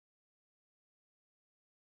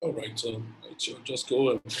All right, just go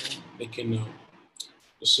and making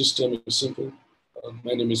the system is simple.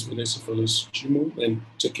 My name is Vanessa Felix Jimo, and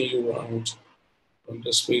taking you around on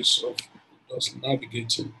the space of just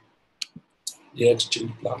navigating the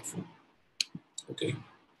exchange platform. Okay,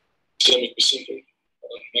 so make it simple.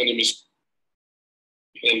 My name is,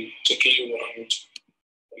 and taking you around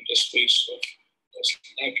on the space of just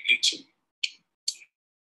navigating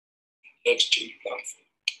the exchange platform.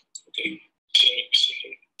 Okay, so make it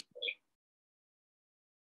simple.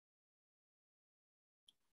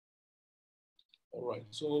 All right,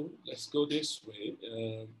 so let's go this way.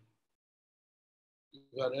 If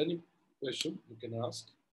you have any question, you can ask.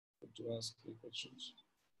 To ask any questions.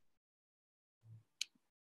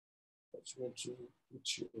 I just want to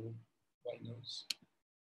put your Binance.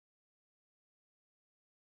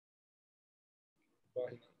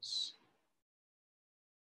 Binance.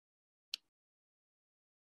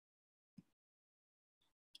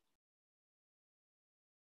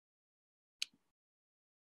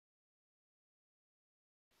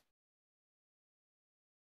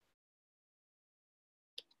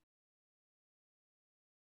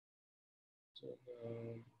 So,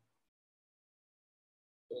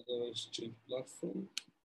 other exchange platform.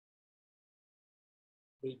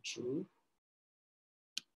 Bitrue.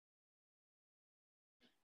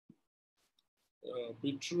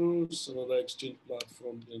 Bitrue is another exchange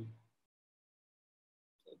platform. Then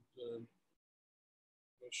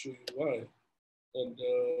I'll show you why. And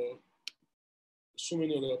so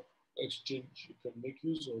many other exchange you can make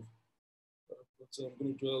use of. But I'm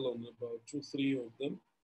going to dwell on about 2-3 of them.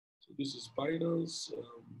 So this is Binance.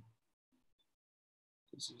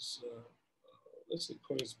 This is let's say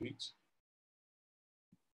Coinsbit.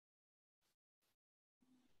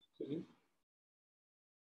 Okay.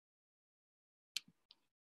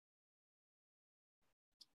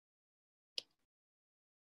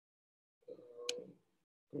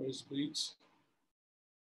 Coinsbit.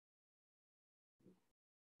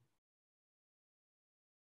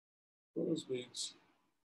 Coinsbit.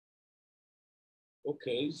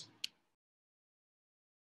 Okay.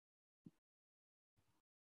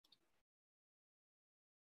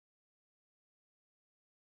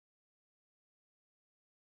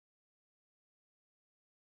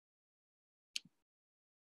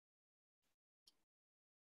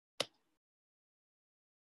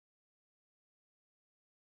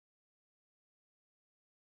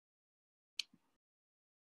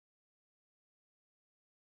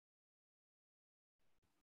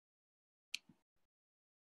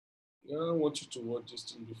 Yeah, I want you to watch this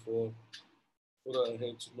thing before I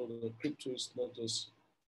had to know that crypto is not just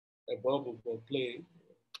a bubble but play.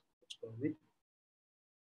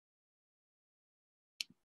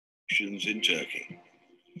 In Turkey.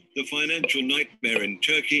 The financial nightmare in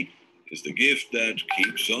Turkey is the gift that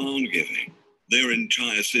keeps on giving. Their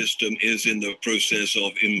entire system is in the process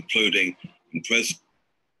of imploding.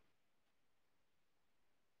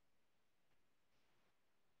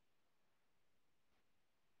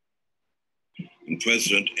 And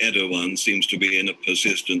President Erdogan seems to be in a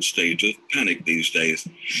persistent state of panic these days.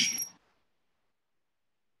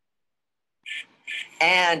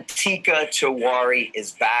 And Teeka Tiwari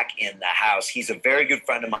is back in the house. He's a very good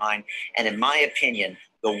friend of mine, and in my opinion,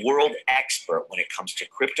 the world expert when it comes to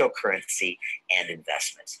cryptocurrency and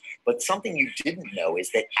investments. But something you didn't know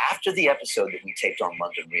is that after the episode that we taped on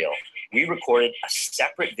London Real, we recorded a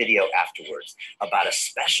separate video afterwards about a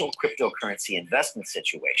special cryptocurrency investment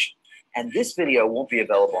situation. And this video won't be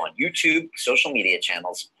available on YouTube, social media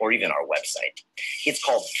channels, or even our website. It's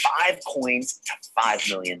called 5 Coins to $5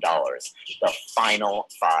 Million, the final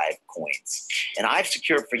 5 coins. And I've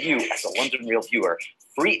secured for you, as a London Real viewer,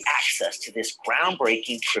 free access to this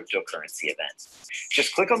groundbreaking cryptocurrency event.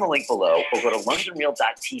 Just click on the link below or go to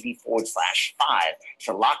londonreal.tv/5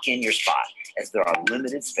 to lock in your spot, as there are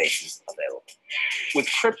limited spaces available.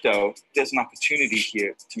 With crypto, there's an opportunity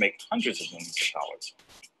here to make hundreds of millions of dollars.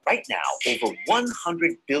 Right now, over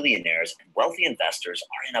 100 billionaires and wealthy investors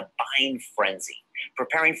are in a buying frenzy,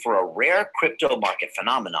 preparing for a rare crypto market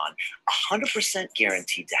phenomenon, 100%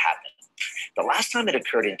 guaranteed to happen. The last time it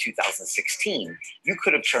occurred in 2016, you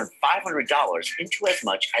could have turned $500 into as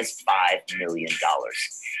much as $5 million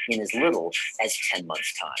in as little as 10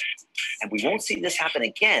 months' time. And we won't see this happen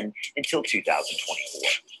again until 2024.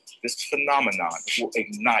 This phenomenon will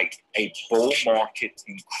ignite a bull market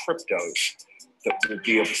in crypto that will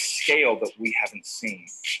be of a scale that we haven't seen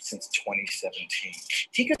since 2017.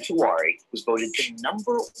 Teeka Tiwari was voted the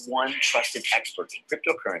 #1 trusted expert in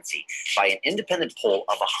cryptocurrency by an independent poll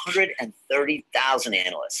of 130,000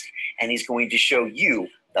 analysts. And he's going to show you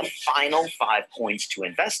the final 5 coins to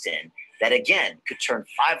invest in that again could turn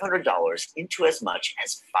 $500 into as much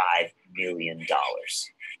as $5 million.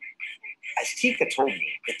 As Tika told me,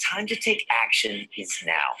 the time to take action is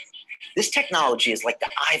now. This technology is like the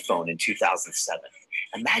iPhone in 2007.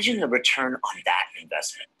 Imagine the return on that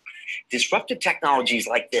investment. Disruptive technologies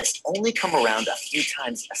like this only come around a few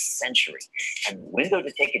times a century, and the window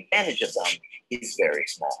to take advantage of them is very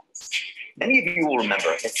small. Many of you will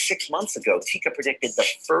remember that 6 months ago, Tika predicted the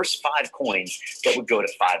first 5 coins that would go to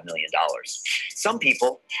 $5 million. Some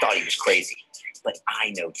people thought he was crazy, but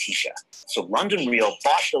I know Tika. So London Real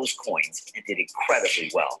bought those coins and did incredibly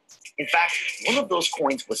well. In fact, one of those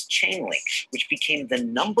coins was Chainlink, which became the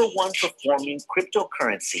 #1 performing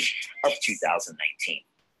cryptocurrency of 2019.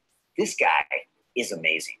 This guy is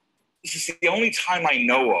amazing. This is the only time I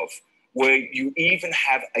know of where you even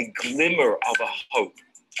have a glimmer of a hope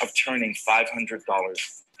of turning $500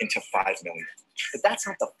 into $5 million. But that's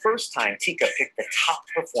not the first time Tika picked the top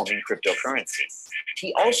performing cryptocurrency.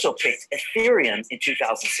 He also picked Ethereum in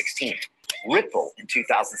 2016, Ripple in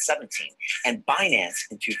 2017, and Binance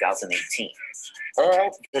in 2018.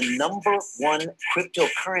 All the #1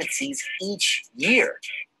 cryptocurrencies each year.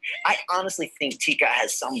 I honestly think Tika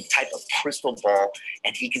has some type of crystal ball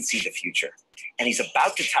and he can see the future. And he's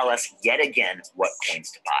about to tell us yet again what coins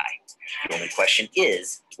to buy. The only question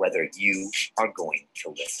is whether you are going to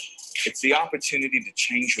listen. It's the opportunity to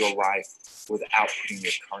change your life without putting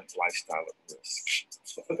your current lifestyle at risk.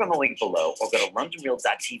 So click on the link below or go to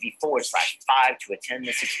londonreal.tv/5 to attend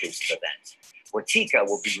this exclusive event, where Tika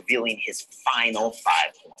will be revealing his final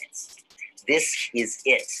 5 coins. This is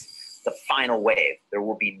it, the final wave. There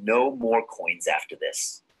will be no more coins after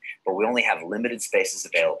this, but we only have limited spaces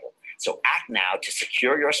available. So act now to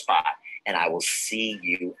secure your spot, and I will see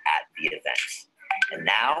you at the event. And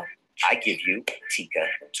now I give you Tika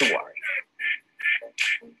Tiwari.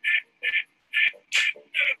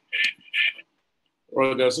 All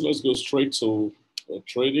right, guys, so let's go straight to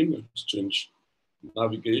trading, exchange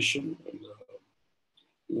navigation. And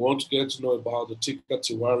you want to get to know about the Tika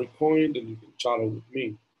Tiwari coin, then you can chat with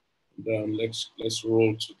me. And then let's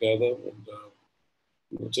roll together and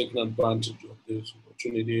taking advantage of this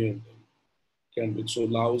opportunity. And it can be so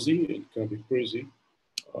lousy, it can be crazy.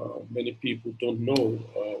 Many people don't know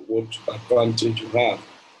what advantage you have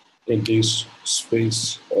in this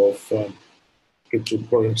space of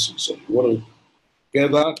cryptocurrency. So if you want to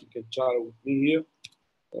get that, you can chat with me here.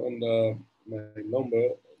 And my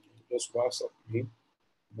number, just WhatsApp me.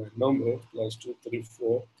 My number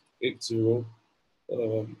 +234 80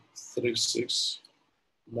 36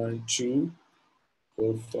 92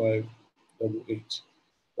 4588.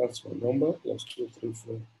 That's my number,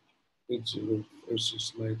 +234 80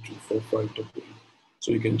 36 92 4588.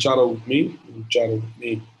 So you can chat with me,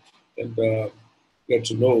 and get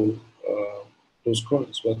to know those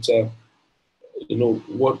coins. But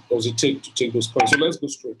what does it take to take those coins? So let's go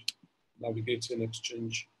straight. Navigating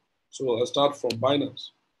exchange. So I'll start from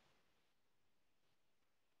Binance.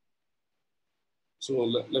 So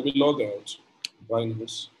let me log out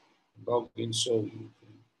Binance, log in so you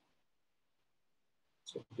can.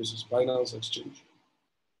 So this is Binance Exchange.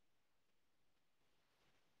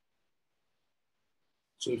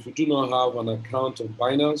 So if you do not have an account on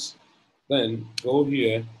Binance, then go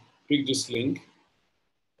here, pick this link,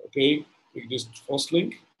 okay? Pick this first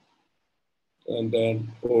link, and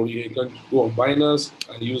then you can go on Binance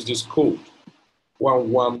and use this code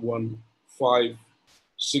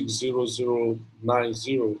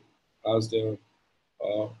 11156090 as the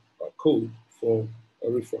code for a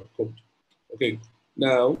referral code. Okay,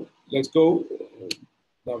 now let's go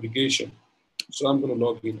navigation. So I'm going to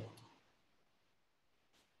log in now.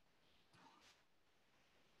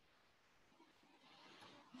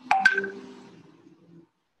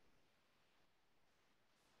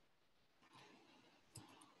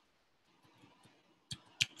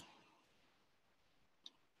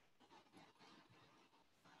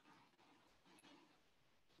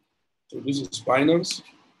 So this is Binance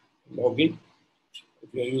login.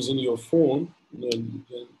 If you're using your phone, then you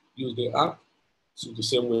can use the app. So the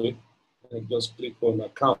same way, and just click on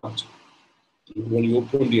account. When you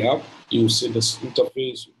open the app, you'll see this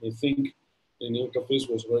interface. You may think the interface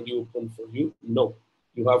was already open for you. No,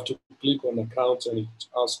 you have to click on account and it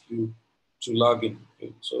asks you to log in.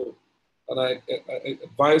 Okay? So, and I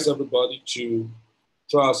advise everybody to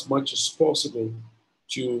try as much as possible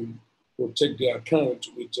to protect their account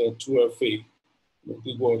with 2FA,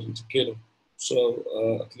 Big Word Indicator. So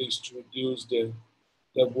at least to reduce the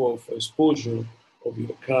level of exposure of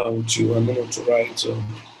your account to an unauthorized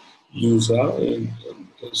user. And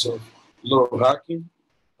because of a lot of hacking,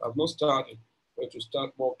 I've not started, but to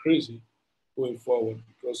start more crazy, going forward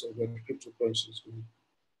because of where cryptocurrency is going.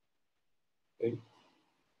 Okay.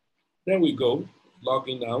 There we go,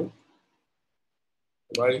 logging now.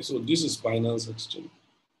 Right, so this is Binance Exchange.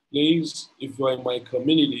 Please, if you are in my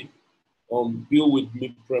community, build with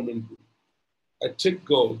me permanently. I take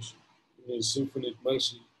God in His infinite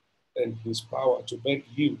mercy and His power to beg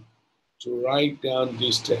you to write down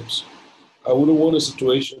these steps. I wouldn't want a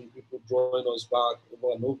situation people drawing us back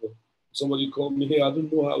over and over. Somebody called me, hey, I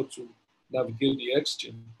don't know how to navigate the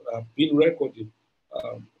exchange. I've been recording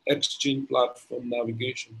exchange platform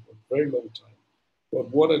navigation for a very long time. But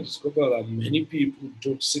what I discovered that many people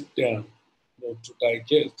don't sit down, to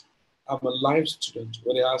digest. I'm a live student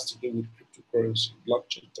when it has to do with cryptocurrency,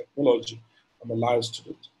 blockchain technology. I'm a live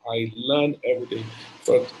student. I learn every day.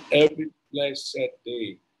 For every blessed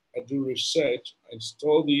day, I do research, I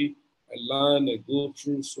study, I learn, I go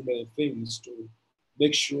through so many things to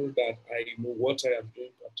make sure that I know what I am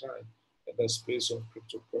doing per time in the space of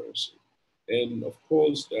cryptocurrency. And of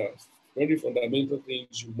course, there are very fundamental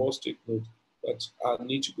things you must take note, but I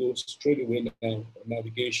need to go straight away now on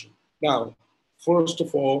navigation. Now, first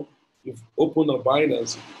of all, you've opened a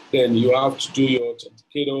Binance, then you have to do your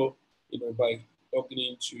authenticator, by logging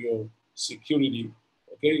into your security,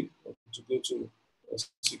 okay? To go to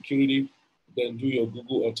security, then do your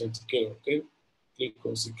Google Authenticator, okay? Click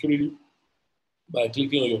on security by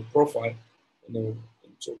clicking on your profile,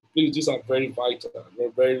 So please, these are very vital.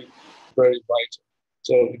 They're very, very vital.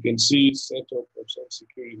 So you can see setup of some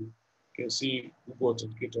security. You can see Google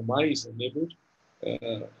Authenticator. Mine is enabled.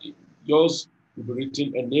 Yours will be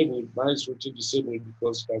written enabled. Mine is written disabled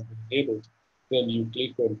because it has been enabled. Then you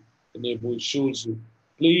click on enable. It shows you.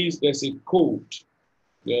 Please, there's a code.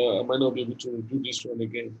 I might not be able to do this one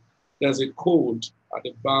again. There's a code at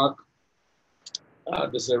the back.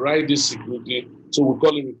 There's a right security. So we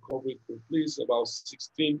call it recovery code. Please, about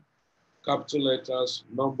 16 capital letters,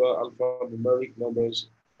 number, alphanumeric numbers.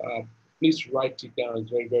 Please write it down.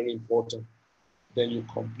 It's very, very important. Then you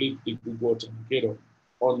complete the Google Authenticator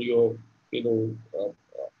on your,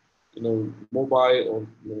 mobile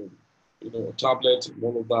or tablet and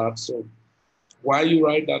all of that. So why you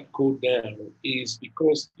write that code down is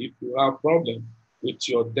because if you have problem with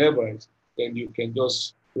your device, then you can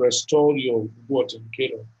just restore your Google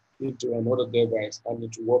Authenticator into another device and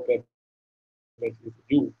it will work perfectly for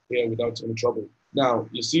you here without any trouble. Now,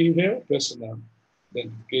 you see here, personal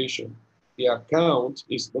identification. The account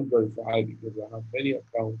is not verified because I have many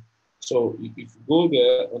accounts. So if you go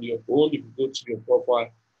there on your own, if you go to your profile,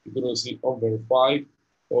 you're going to see unverified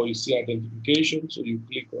or you see identification. So you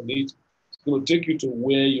click on it. It's going to take you to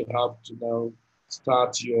where you have to now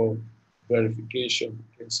start your verification.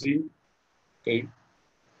 You can see, okay.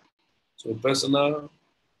 So personal,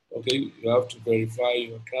 okay, you have to verify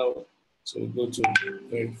your account. So you go to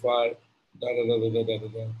verify, da da da da da da da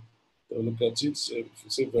da. So look at it. So if you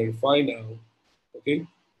say verify now, okay, you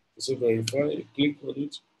say verify, you click on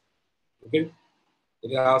it, okay.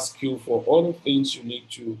 It asks you for all the things you need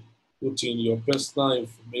to put in your personal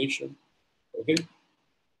information, okay,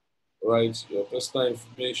 right? Your personal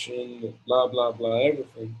information, blah blah blah,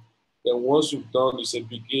 everything. Then once you've done, you say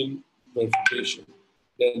begin verification.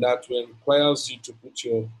 Then that requires you to put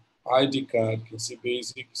your ID card. You can see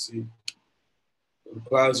basic, see, it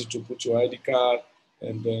requires you to put your ID card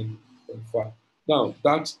and then verify. Now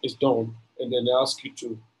that is done, and then they ask you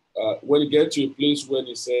to, when you get to a place where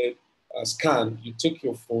they say scan, you take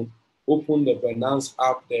your phone, open the Binance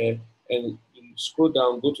app there, and you scroll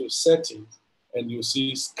down, go to settings, and you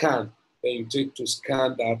see scan. Then you take to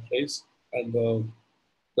scan that place, and you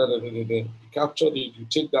capture it, you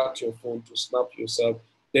take that to your phone to snap yourself.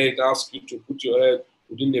 Then it asks you to put your head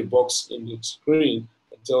within the box in the screen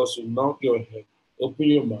and tells you knock your head, open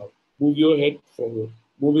your mouth, move your head forward,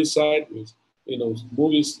 move it sideways,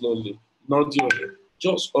 move it slowly, nod your head.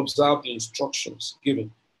 Just observe the instructions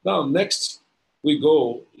given. Now, next we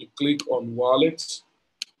go, you click on wallet,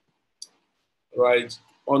 right?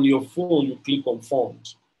 On your phone, you click on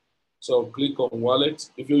funds. So click on wallet.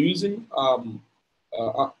 If you're using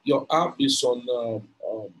your app is on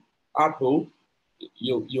Apple,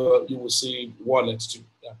 you will see wallet too.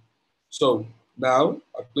 Yeah. So now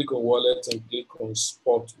I click on wallet and click on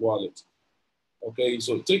spot wallet. Okay,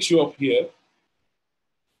 so it takes you up here.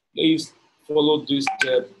 Please follow this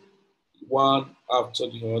step one after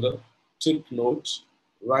the other. Take notes,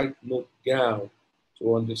 write note down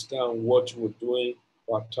to understand what you were doing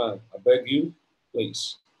part time. I beg you,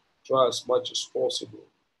 please try as much as possible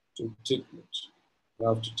to take notes. You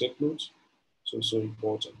have to take notes. So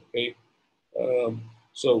important, okay?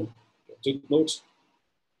 So take notes.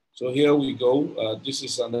 So here we go. This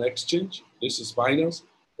is an exchange. This is Binance,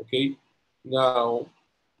 okay? Now,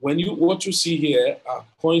 what you see here are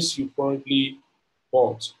coins you probably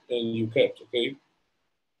bought and you kept, okay?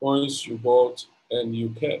 Coins you bought and you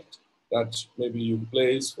kept that maybe you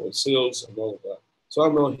placed for sales and all of that. So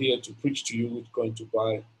I'm not here to preach to you which coin to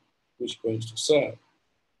buy, which coins to sell,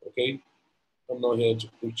 okay? I'm not here to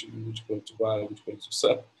preach to you which coin to buy, which coins to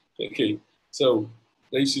sell, okay? So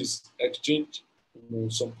this is exchange.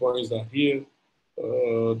 Some coins are here.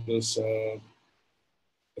 There's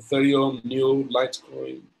Ethereum, Neo,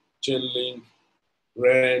 Litecoin, Chainlink,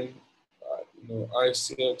 REN,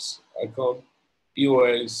 ICX, Icon,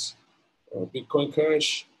 EOS, Bitcoin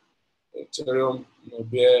Cash, Ethereum,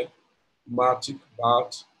 Bear, Matic,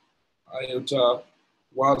 BAT, IOTA,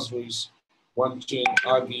 Wazris, OneChain,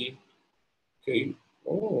 Agi. Okay.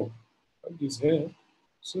 Oh, Agi's here.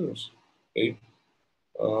 Serious. Okay.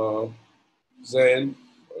 Uh, Zen,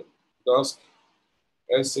 Dusk,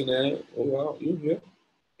 SNA. Oh, wow, you here.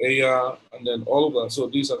 AR, and then all of that. So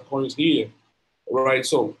these are coins here. Right,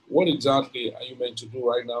 so what exactly are you meant to do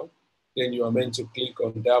right now? Then you are meant to click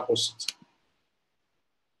on deposit.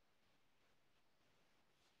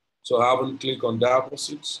 So I haven't clicked on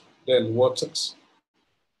deposits, then Vortex.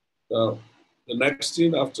 The next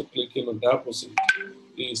thing after clicking on deposit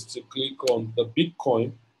is to click on the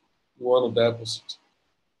Bitcoin you want to deposit.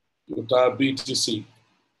 You type BTC.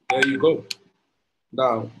 There you go.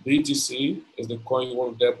 Now, BTC is the coin you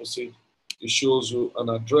want to deposit. It shows you an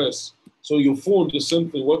address. So your phone, the same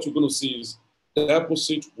thing. What you're going to see is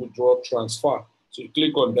deposit, withdraw, transfer. So you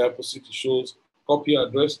click on deposit, it shows copy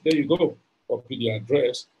address. There you go. Copy the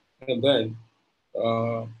address, and then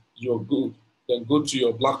you're good. Then go to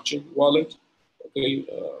your blockchain wallet. Okay.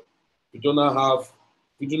 If you do not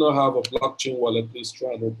have a blockchain wallet, please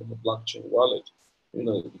try and open a blockchain wallet.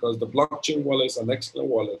 Because the blockchain wallet is an excellent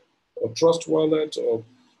wallet, or Trust Wallet, or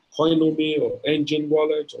Coinomi, or Engine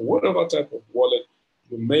Wallet, or whatever type of wallet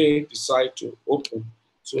you may decide to open.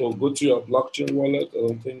 So go to your blockchain wallet. I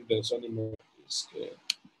don't think there's any more.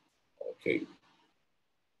 Okay.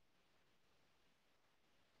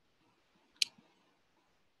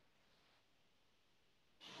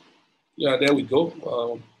 Yeah, there we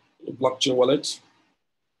go. Blockchain wallet.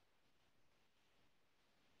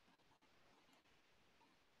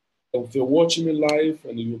 If you're watching me live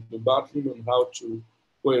and you've been battling on how to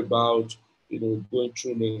go about, going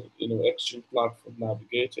through the, exchange platform,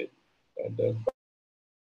 navigating, and then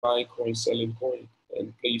buying coin, selling coin,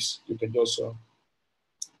 and please, you can just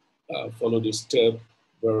follow this step.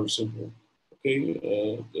 Very simple.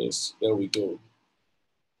 Okay, yes, there we go.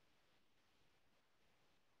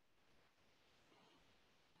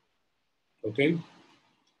 Okay.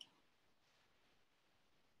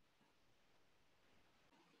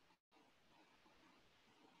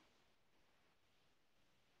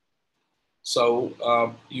 So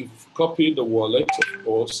you've copied the wallet, of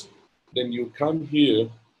course. Then you come here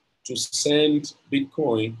to send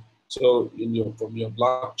Bitcoin. So from your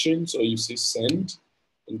blockchain, so you see send,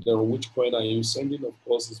 and then which coin are you sending? Of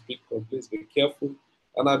course, it's Bitcoin. Please be careful.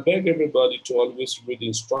 And I beg everybody to always read the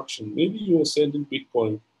instruction. Maybe you are sending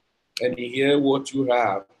Bitcoin, and here what you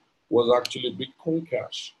have was actually Bitcoin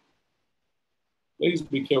Cash. Please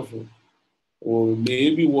be careful. Or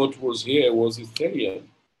maybe what was here was Ethereum.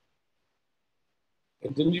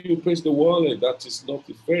 And then you press the wallet that is not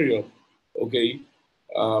Ethereum, okay?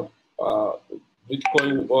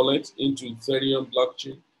 Bitcoin wallet into Ethereum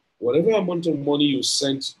blockchain. Whatever amount of money you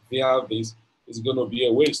sent via this is going to be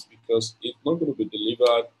a waste because it's not going to be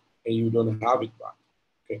delivered and you don't have it back,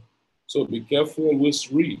 okay? So be careful,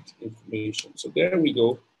 always read information. So there we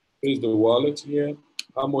go. Here's the wallet here.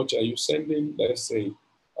 How much are you sending? Let's say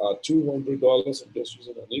 $200. I'm just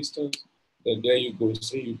using an instance. Then there you go.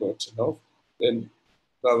 Say you got enough. Then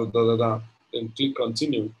then click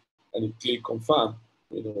continue and you click confirm,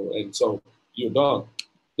 and so you're done.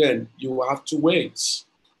 Then you have to wait,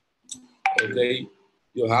 okay?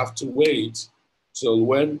 You have to wait till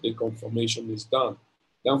when the confirmation is done.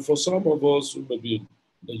 Then for some of us who may be in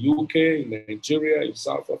the UK, in Nigeria, in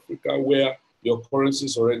South Africa, where your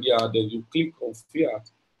currencies already are, then you click on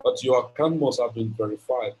fiat, but your account must have been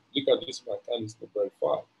verified. Look at this, my account is not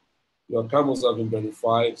verified. Your account must have been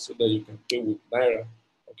verified so that you can pay with Naira.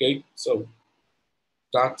 Okay, so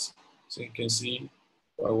you can see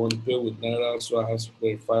I want to pay with Naira, so I have to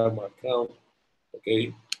verify my account.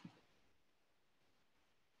 Okay.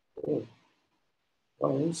 Oh,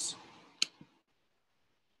 pounds.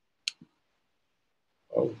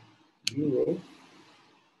 Oh, euro.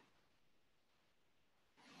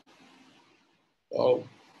 Oh,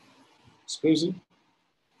 it's crazy.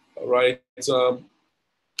 All right.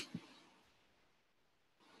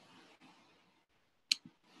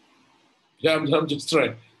 Yeah, I'm just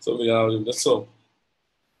trying. So that's all.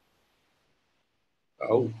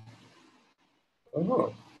 Oh,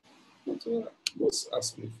 what's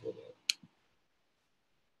asking me for that?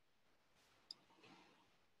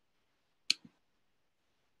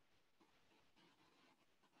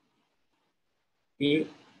 Okay,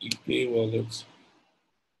 ePay wallet.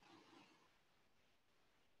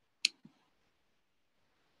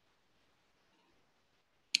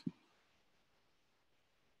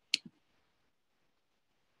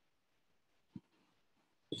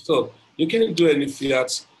 So you can't do any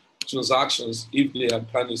fiat transactions if the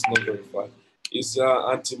account is not verified. It's an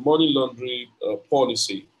anti-money laundering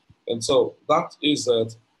policy. And so that is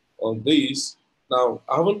that on this. Now,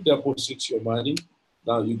 I haven't deposited your money.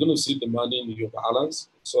 Now you're going to see the money in your balance.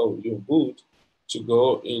 So you're good to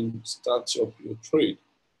go and start your trade.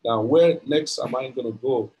 Now, where next am I going to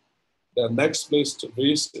go? The next place to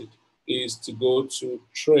visit is to go to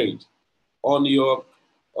trade on your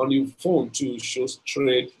phone to shows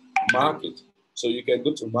trade market. So you can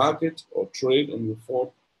go to market or trade on your phone.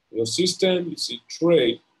 Your system, you see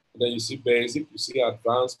trade, and then you see basic, you see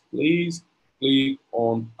advanced. Please click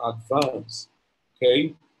on advanced.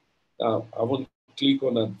 Okay. Now I want to click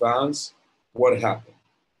on advanced. What happened?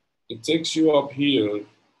 It takes you up here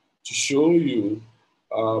to show you.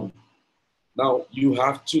 Now you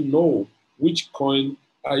have to know which coin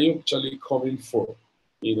are you actually coming for.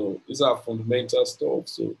 You know, these are fundamental stuff.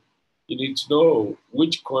 So you need to know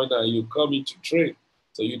which coin are you coming to trade.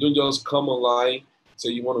 So you don't just come online,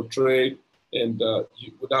 say you want to trade, and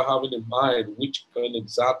without having in mind which coin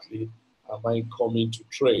exactly am I coming to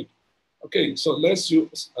trade. Okay, so let's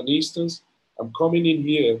use an instance. I'm coming in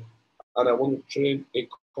here and I want to trade a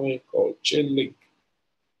coin called Chainlink.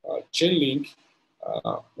 Chainlink,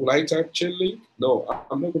 will I type Chainlink? No,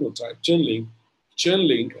 I'm not going to type Chainlink.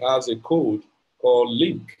 Chainlink has a code called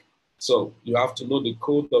link. So you have to know the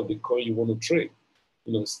code of the coin you want to trade.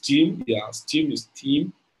 You know, Steam, yeah, Steam is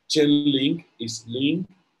Steam. Chainlink is link,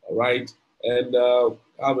 all right? And I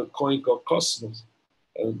have a coin called Cosmos.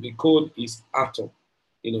 And the code is Atom.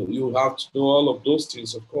 You know, you have to know all of those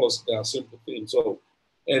things. Of course, they are simple things. So,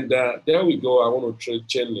 and there we go. I want to trade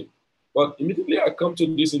Chainlink. But immediately I come to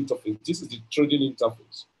this interface. This is the trading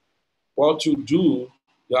interface. What you do,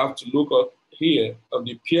 you have to look up here on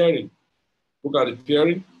the pairing. Look at the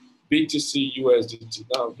pairing, BTC USDT.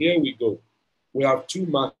 Now here we go. We have two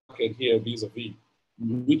markets here vis-a-vis.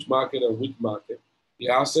 Which market and which market? The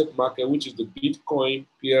asset market, which is the Bitcoin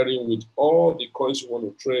pairing with all the coins you want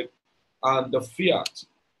to trade, and the fiat,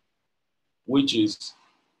 which is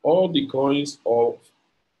all the coins of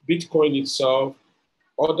Bitcoin itself,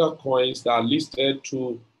 other coins that are listed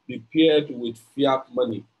to be paired with fiat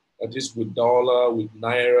money, that is with dollar, with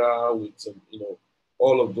naira, with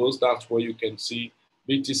all of those. That's where you can see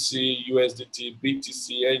BTC, USDT,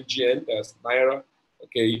 BTC, NGN, that's naira,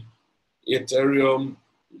 okay, Ethereum,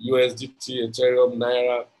 USDT, Ethereum,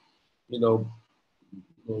 naira,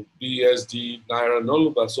 BSD, naira, and all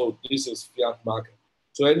of that. So this is fiat market.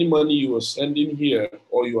 So any money you are sending here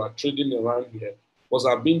or you are trading around here must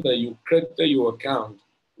have been that you credited your account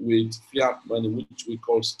with fiat money, which we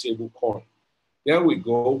call stable coin. There we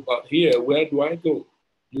go. But here, where do I go?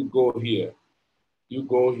 You go here. You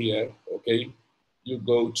go here, okay? You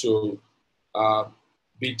go to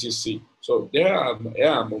BTC. So there I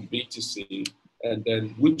am on BTC. And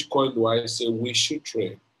then which coin do I say we should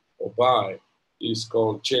trade or buy? Is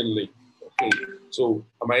called Chainlink. Okay, so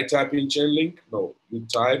am I typing Chainlink? No, you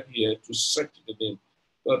type here to set the name.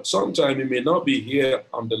 But sometimes it may not be here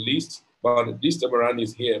on the list, but this time around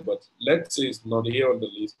is here. But let's say it's not here on the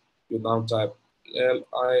list. You now type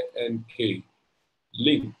LINK,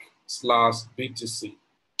 link / BTC.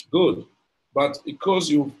 Good. But because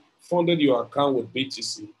you funded your account with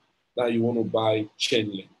BTC, now you want to buy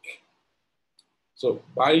Chainlink. So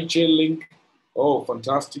buy Chainlink. Oh,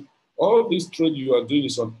 fantastic. All this trade you are doing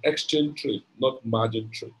is on exchange trade, not margin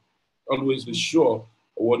trade. Always be sure of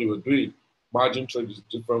what you are doing. Margin trade is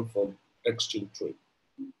different from exchange trade.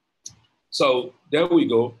 So there we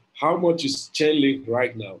go. How much is Chainlink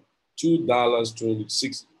right now?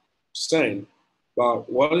 $2.26. But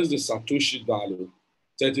what is the Satoshi value?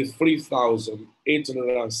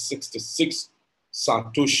 33,866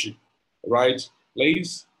 Satoshi, right?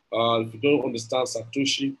 Please, if you don't understand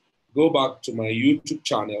Satoshi, go back to my YouTube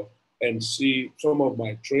channel and see some of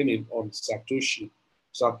my training on Satoshi.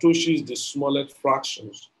 Satoshi is the smallest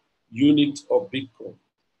fractions unit of Bitcoin.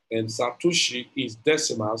 And Satoshi is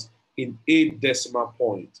decimals in 8 decimal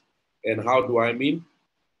points. And how do I mean?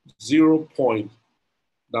 0 point.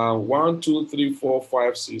 Now, 1, 2, 3, 4,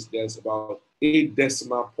 5, 6, there's about 8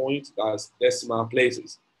 decimal points, that's decimal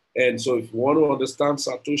places. And so if you want to understand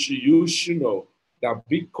Satoshi, you should know that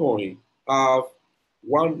Bitcoin have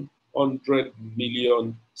 100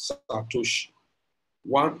 million Satoshi.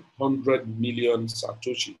 100 million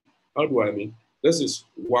Satoshi. How do I mean? This is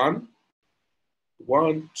 1,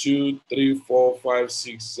 2, 3, 4, 5,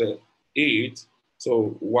 6, 7, 8.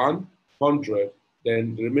 So 100,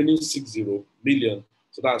 then the remaining 60 million.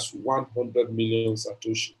 So that's 100 million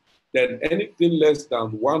Satoshi. Then anything less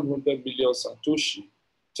than 100 million Satoshi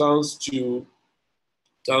turns to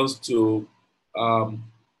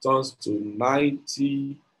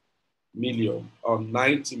 90 million or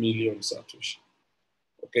 90 million Satoshi.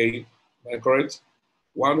 Okay, am I correct?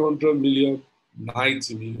 100 million,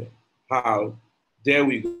 90 million. How? There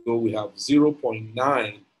we go. We have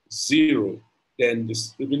 0.90. Then the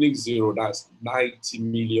remaining 0, that's 90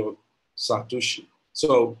 million Satoshi.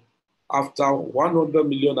 So after 100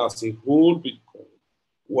 million as a whole Bitcoin,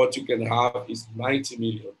 what you can have is 90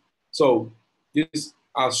 million. So these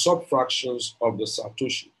are subfractions of the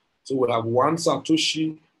Satoshi. So we have 1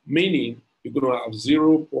 Satoshi, meaning you're going to have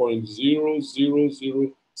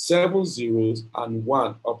 0.00070 zeros and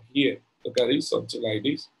 1 up here. Look at it, something like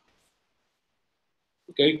this.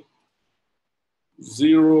 Okay,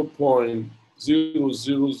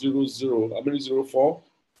 0.0000, how many 0, 4,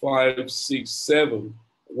 5, 6, 7,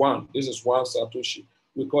 1. This is 1 Satoshi.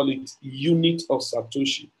 We call it unit of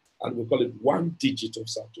Satoshi, and we call it 1 digit of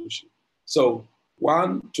Satoshi. So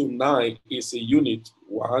 1 to 9 is a unit.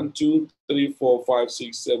 1, 2, 3, 4, 5,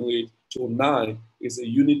 6, 7, 8 to 9 is a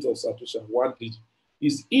unit of Satoshi, 1 digit.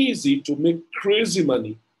 It's easy to make crazy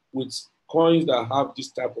money with coins that have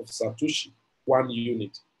this type of Satoshi, 1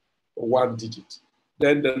 unit or 1 digit.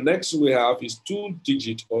 Then the next we have is 2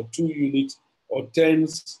 digit or 2 units or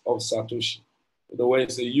tens of Satoshi. In the way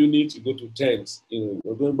it's a unit, you go to tens.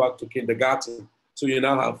 We're going back to kindergarten. So you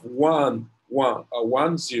now have 1,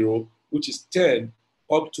 0, which is 10,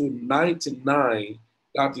 up to 99,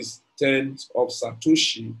 that is tens of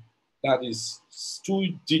Satoshi. That is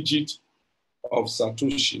 2 digits of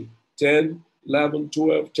Satoshi. 10, 11,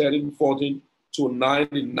 12, 13, 14 to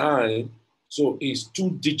 99. So it's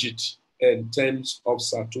 2 digits and tens of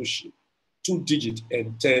Satoshi. 2 digits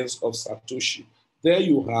and tens of Satoshi. There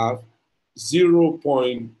you have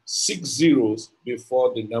 0.6 zeros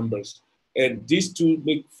before the numbers. And these two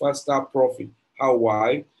make faster profit. How?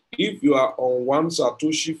 Why? If you are on 1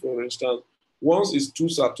 Satoshi, for instance, once is 2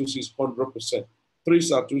 Satoshi is 100%, 3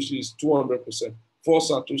 Satoshi is 200%, 4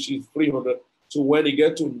 Satoshi is 300. So when you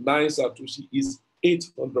get to 9 Satoshi is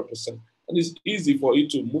 800%. And it's easy for you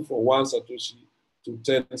to move from 1 Satoshi to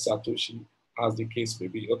 10 Satoshi, as the case may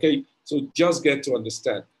be. Okay, so just get to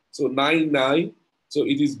understand. So 99, so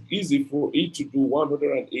it is easy for it to do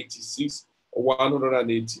 186 or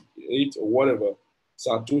 188 or whatever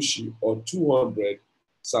Satoshi, or 200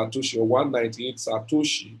 Satoshi, or 198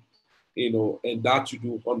 Satoshi, and that you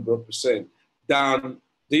do 100%. Than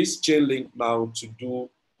this chain link now to do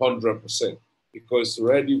 100%, because it's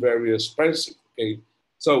already very expensive. Okay,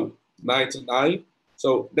 so 99.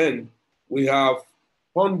 So then we have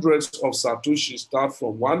hundreds of Satoshi start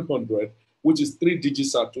from 100, which is 3 digit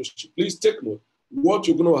Satoshi. Please take note, what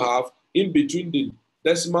you're going to have in between the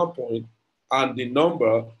decimal point and the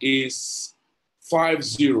number is 5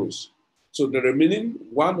 zeros. So the remaining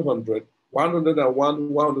 100,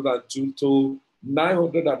 101, 102 to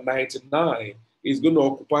 999 is going to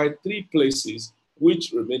occupy 3 places,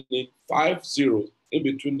 which remaining 5 zeros in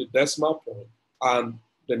between the decimal point and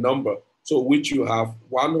the number. So which you have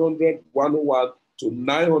 100, 101 to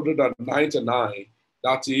 999.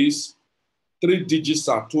 That is 3 digit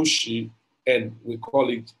Satoshi, and we call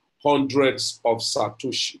it hundreds of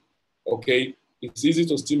Satoshi. Okay, it's easy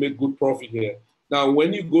to still make good profit here. Now,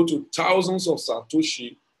 when you go to thousands of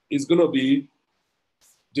Satoshi, it's going to be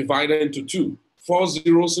divided into 2, 4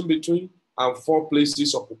 zeros in between and 4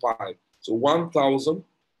 places occupied. So 1,000, you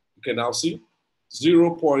can now see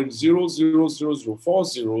 0.00004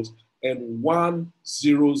 zeros and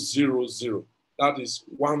 1000. That is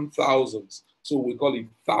 1,000. So we call it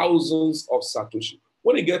thousands of Satoshi.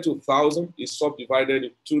 When you get to 1,000, it's subdivided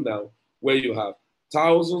into 2 now, where you have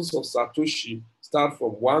thousands of Satoshi start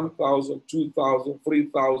from 1,000, 2,000,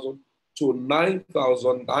 3,000 to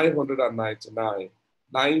 9,999.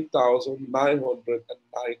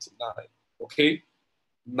 9,999. Okay?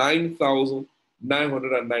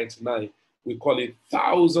 9,999. We call it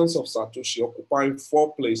thousands of Satoshi, occupying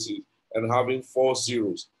 4 places and having 4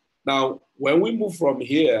 zeros. Now, when we move from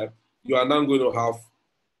here, you are now going to have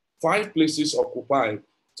 5 places occupied,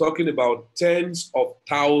 talking about tens of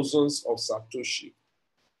thousands of Satoshi,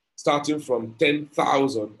 starting from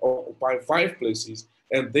 10,000, occupying 5 places.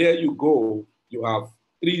 And there you go, you have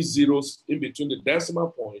 3 zeros in between the decimal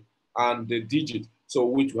point and the digit. So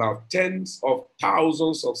which will have tens of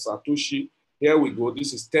thousands of Satoshi. Here we go.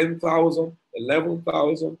 This is 10,000,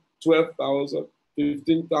 11,000, 12,000,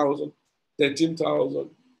 15,000, 13,000.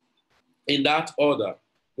 In that order,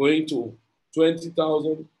 going to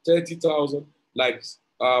 20,000, 30,000. Like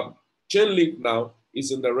Chainlink now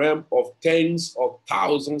is in the realm of tens of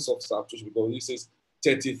thousands of Satoshi because this is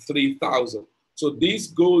 33,000. So this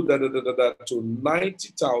goes to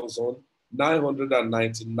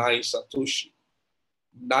 90,999 Satoshi.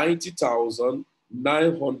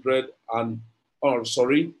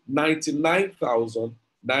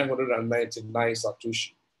 99,999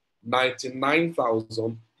 Satoshi.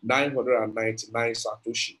 99,999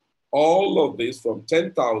 Satoshi. All of this from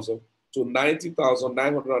 10,000 to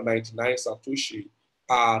 90,999 Satoshi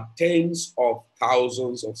are tens of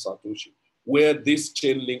thousands of Satoshi, where this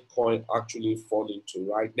Chainlink coin actually fall into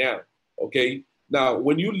right now. Okay. Now,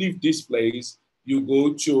 when you leave this place, you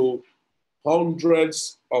go to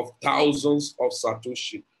hundreds of thousands of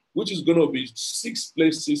Satoshi, which is going to be 6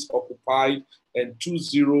 places occupied and 2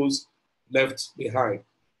 zeros left behind.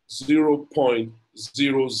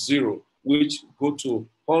 0.00, which go to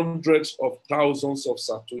hundreds of thousands of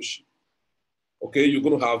Satoshi. Okay, you're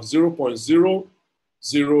going to have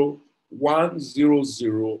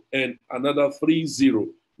 0.00100 and another 30,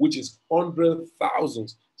 which is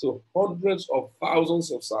 100,000. So hundreds of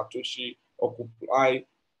thousands of Satoshi occupy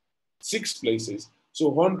 6 places.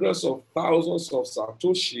 So hundreds of thousands of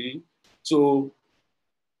Satoshi to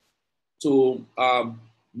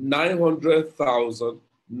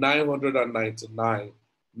 900,999.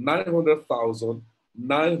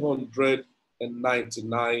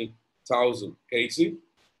 900,999,000. Okay, see?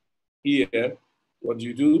 Here, what do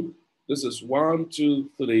you do? This is 1, 2,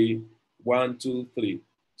 3, 1, 2, 3.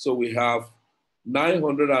 So we have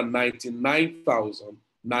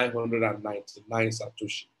 999,999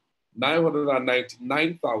 Satoshi.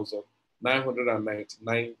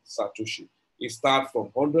 999,999 Satoshi. It starts from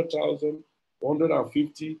 100,000,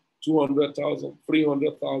 150, 200,000,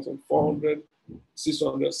 300,000, 400,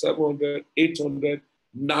 600, 700, 800,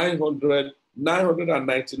 900,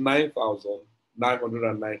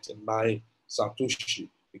 999,999 Satoshi.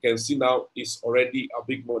 You can see now it's already a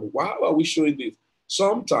big money. Why are we showing this?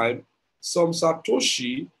 Sometimes some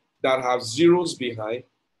Satoshi that have zeros behind,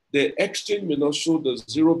 the exchange may not show the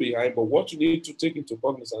zero behind, but what you need to take into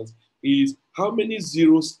cognizance is how many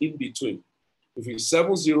zeros in between. If it's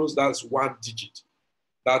 7 zeros, that's 1 digit.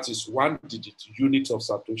 That is 1 digit, unit of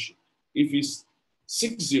Satoshi. If it's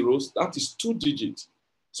 6 zeros, that is 2 digits.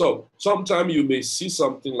 So sometimes you may see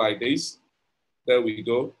something like this. There we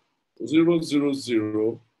go. 0, 0,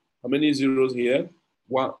 0. How many zeros here?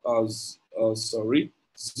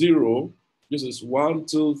 0. This is 1,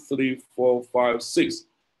 2, 3, 4, 5, 6.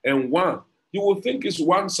 And 1. You will think it's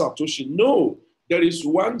 1 Satoshi. No, there is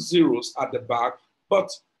 1 zeros at the back,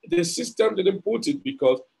 but the system didn't put it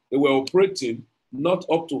because they were operating not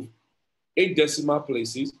up to 8 decimal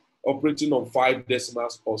places, operating on 5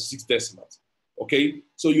 decimals or 6 decimals. Okay,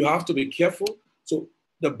 so you have to be careful. So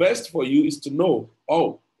the best for you is to know,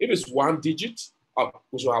 if it's 1 digit,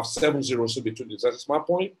 because you have 7 zeros in between the decimal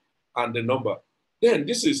point and the number, then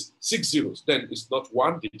this is 6 zeros. Then it's not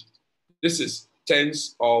 1 digit. This is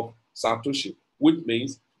tens of Satoshi, which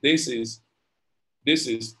means this is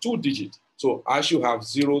 2 digits. So I should have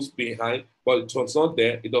zeros behind, but it was not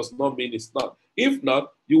there. It does not mean it's not. If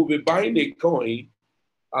not, you will be buying a coin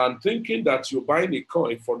and thinking that you're buying a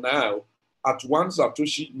coin for now at 1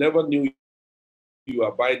 Satoshi, never knew you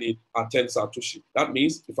are buying it at 10 Satoshi. That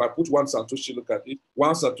means if I put 1 Satoshi, look at it,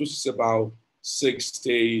 1 Satoshi is about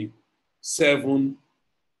 67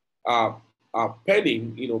 penny,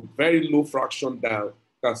 very low fraction down,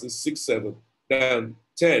 because it's 67, then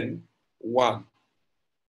 10, 1.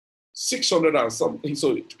 600 and something,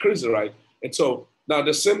 so it's crazy, right? And so now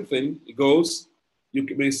the same thing, it goes, you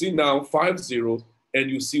may see now 5 zeros and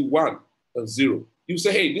you see 1 and 0. You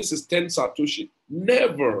say, hey, this is 10 Satoshi.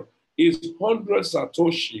 Never is 100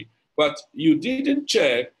 Satoshi, but you didn't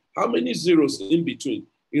check how many zeros in between.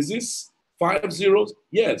 Is this 5 zeros?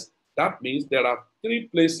 Yes, that means there are 3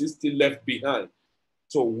 places still left behind.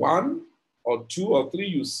 So 1 or 2 or 3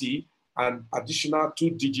 you see an additional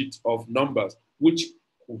 2 digits of numbers, which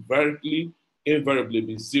invariably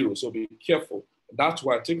be 0. So be careful. That's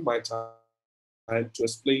why I take my time to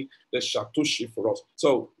explain the Satoshi for us.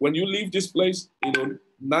 So when you leave this place,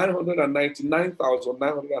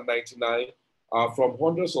 999,999 from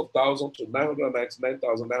hundreds of thousands to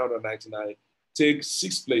 999,999, take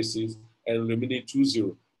 6 places and eliminate 2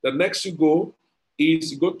 zeros. The next you go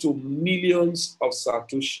is you go to millions of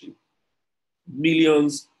Satoshi.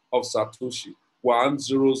 millions of Satoshi.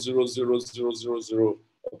 1,000,000,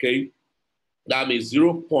 okay? That means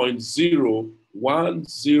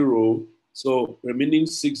 0.010, so remaining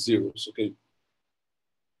 6 zeros, okay?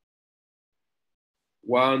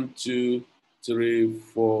 1, 2, 3,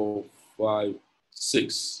 4, 5,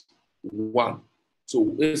 6, 1. So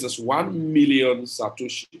this is 1 million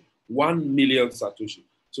Satoshi. 1 million Satoshi.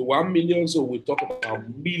 So 1 million, so we talk about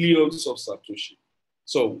millions of Satoshi.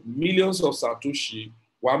 So millions of Satoshi,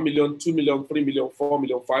 1 million, 2 million, 3 million, 4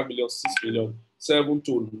 million, 5 million, 6 million, 7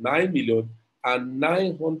 to 9 million, and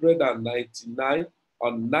 999,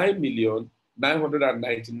 or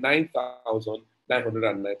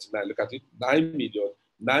 9,999,999. Look at it,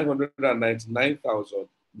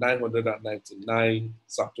 9,999,999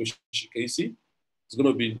 Satoshi. Can you see? It's going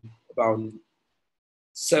to be about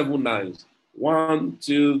 7 nines. 1,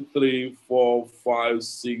 2, 3, 4, 5,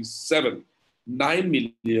 6, 7.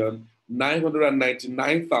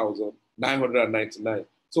 9,999,999.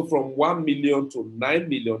 So from 1 million to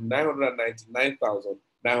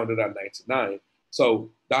 9,999,999. So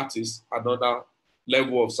that is another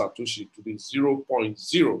level of Satoshi to be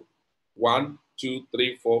 0.0. 2,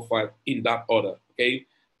 3, 4, 5 in that order. Okay.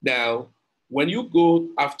 Now, when you go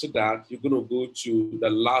after that, you're going to go to the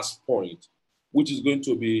last point, which is going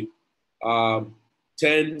to be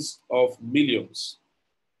tens of millions.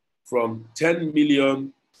 From 10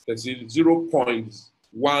 million, that's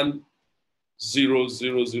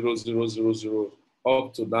 0.1000000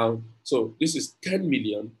 up to now. So this is 10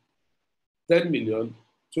 million, 10 million,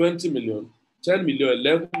 20 million, 10 million,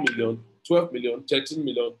 11 million, 12 million, 13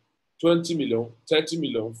 million, 20 million, 30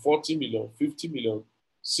 million, 40 million, 50 million,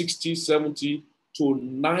 60, 70 to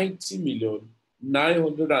 90 million,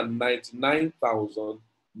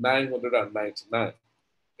 999,999.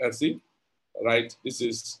 Can see? Right? This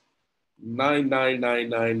is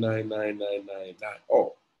 9999999.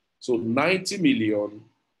 Oh, so 90 million,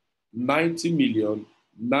 99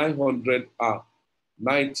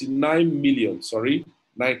 million, sorry,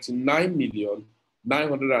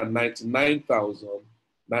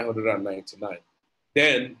 99,999,999.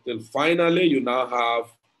 Then finally, you now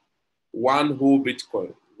have one whole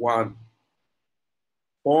Bitcoin,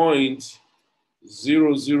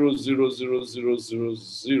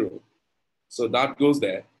 1.0000000. So that goes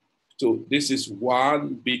there. So this is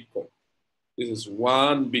one Bitcoin. This is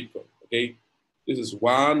one Bitcoin, okay? This is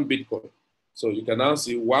one Bitcoin. So you can now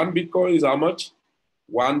see one Bitcoin is how much?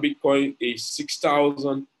 One Bitcoin is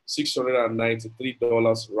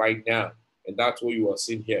 $6,693 right now. And that's what you are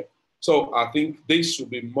seeing here. So I think this should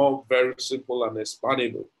be more very simple and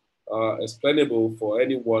explainable for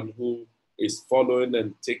anyone who is following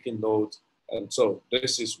and taking note. And so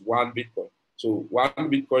this is one Bitcoin. So one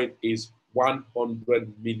Bitcoin is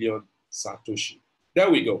 100 million Satoshi. There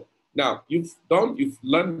we go. Now you've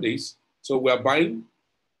learned this. So we're buying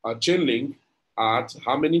a Chainlink at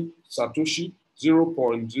how many Satoshi?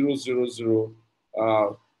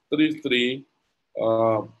 0.00033.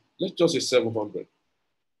 Let's just say 700.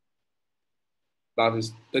 That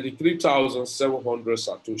is 33,700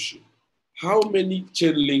 Satoshi. How many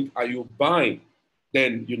Chainlink are you buying?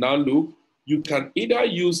 Then you now look. You can either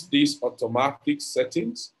use these automatic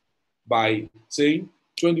settings by saying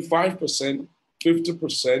 25%,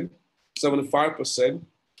 50%, 75%,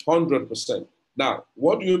 100%. Now,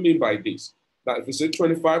 what do you mean by this? Now, if you say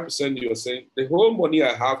 25%, you're saying the whole money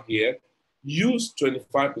I have here, use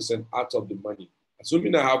 25% out of the money.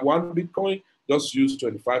 Assuming I have one Bitcoin, just use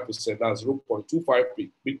 25%, that's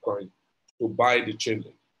 0.25 Bitcoin to buy the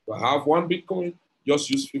Chainlink. If I have one Bitcoin, just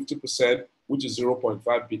use 50%, which is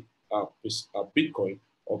 0.5 Bitcoin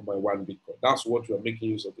of my one Bitcoin. That's what you're making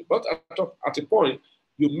use of it. But at a point,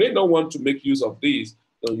 you may not want to make use of these.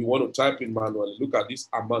 So you want to type in manually, look at this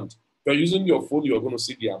amount. If you're using your phone, you're going to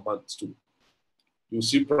see the amount too. You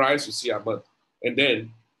see price, you see amount. And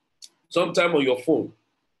then sometime on your phone,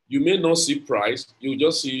 you may not see price, you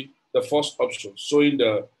just see the first option, showing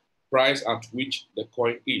the price at which the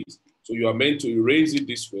coin is. So you are meant to erase it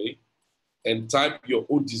this way and type your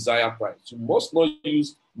own desired price. You must not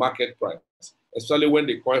use market price, especially when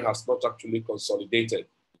the coin has not actually consolidated.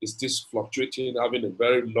 It's just fluctuating, having a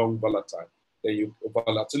very long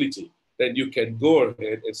volatility. Then you can go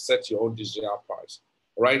ahead and set your own desired price.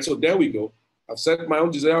 All right, so there we go. I've set my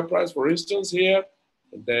own desired price, for instance, here,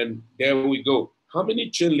 and then there we go. How many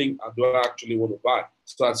Chainlink do I actually want to buy?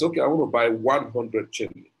 So I say, okay, I want to buy 100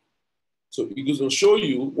 Chainlink. So it will show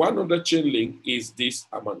you 100 Chainlink is this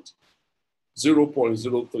amount,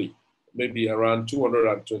 0.03, maybe around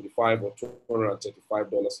 $225 or $235. I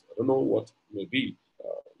don't know what it may be.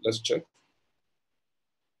 Let's check.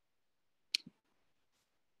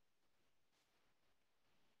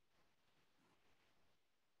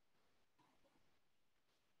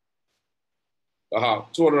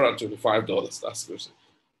 $225. That's good.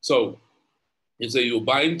 So you say you're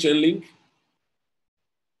buying Chainlink.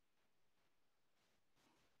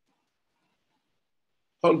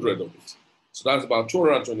 $100 of it. So that's about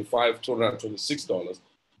 $225, $226.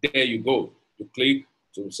 There you go. You click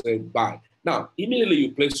to say buy. Now, immediately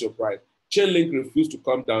you place your price. Chainlink refused to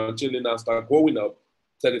come down. Chainlink now start going up.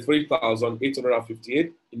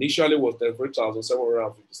 33,858. Initially was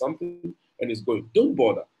 33,750 something, and it's going. Don't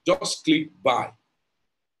bother. Just click buy.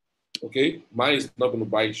 Okay, mine is not going to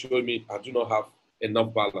buy. It's showing me I do not have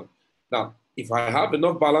enough balance. Now, if I have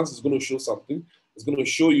enough balance, it's going to show something. It's going to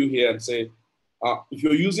show you here and say, if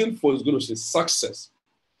you're using for, it's going to say success.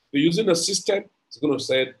 If you're using a system, it's going to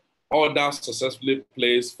say order successfully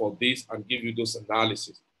placed for this and give you those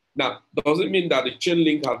analysis. Now, does it mean that the chain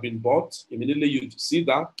link has been bought? Immediately you see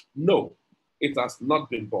that? No, it has not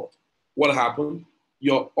been bought. What happened?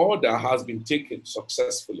 Your order has been taken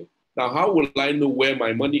successfully. Now, how will I know where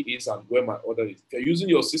my money is and where my order is? If you're using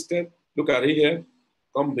your system, look at it here,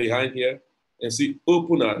 come behind here and see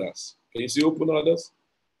open orders. Can you see open orders?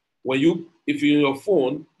 If you're in your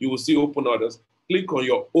phone, you will see open orders. Click on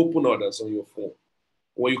your open orders on your phone.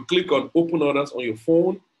 When you click on open orders on your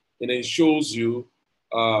phone, and it shows you,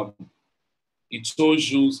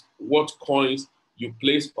 what coins you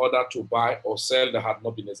placed order to buy or sell that had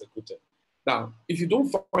not been executed. Now, if you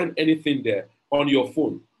don't find anything there on your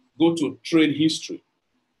phone, go to trade history.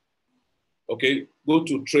 Okay, go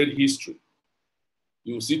to trade history.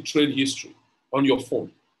 You will see trade history on your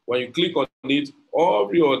phone. When you click on it,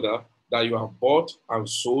 every order that you have bought and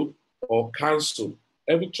sold or canceled,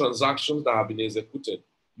 every transaction that have been executed,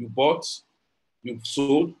 you bought, you've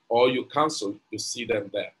sold, or you canceled, you see them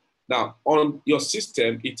there. Now, on your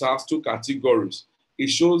system, it has two categories. It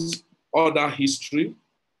shows order history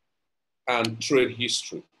and trade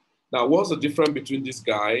history. Now, what's the difference between this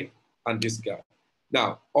guy and this guy?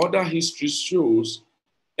 Now, order history shows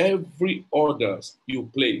every orders you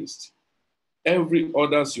placed. Every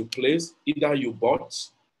orders you placed, either you bought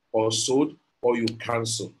or sold or you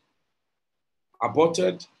canceled.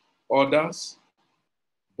 Aborted orders,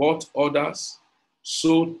 bought orders,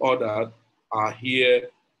 sold orders are here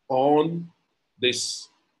on this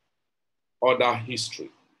order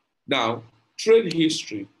history. Now, trade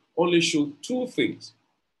history only shows two things: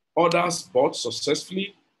 orders bought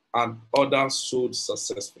successfully and orders sold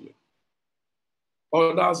successfully.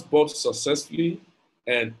 Orders bought successfully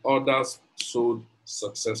and orders sold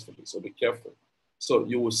successfully. So be careful. So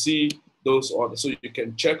you will see those orders. So you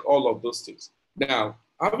can check all of those things. Now,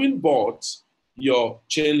 having bought your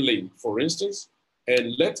chain link, for instance,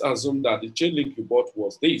 and let's assume that the chain link you bought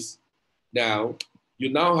was this. Now, you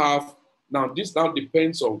now have, this now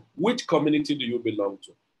depends on which community do you belong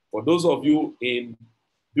to. For those of you in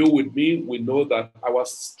Build With Me, we know that our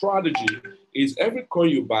strategy is every coin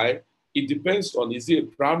you buy, it depends on, is it a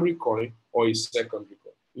primary coin or a secondary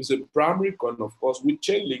coin? If it's a primary coin, of course, with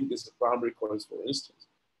Chainlink, it's a primary coins, for instance.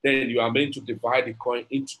 Then you are meant to divide the coin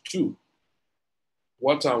into two.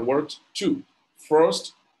 What and worth? Two.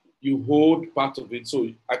 First, you hold part of it. So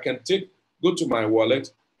I can go to my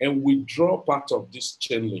wallet and withdraw part of this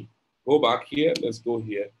Chainlink. Go back here. Let's go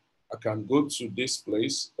here. I can go to this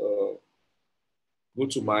place. Go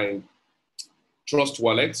to my Trust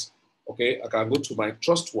Wallet. Okay, I can go to my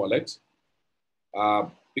Trust Wallet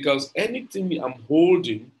because anything I'm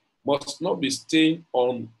holding must not be staying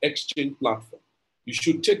on exchange platform. You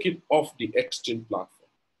should take it off the exchange platform.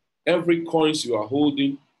 Every coins you are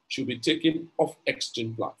holding should be taken off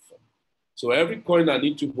exchange platform. So every coin I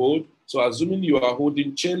need to hold, so assuming you are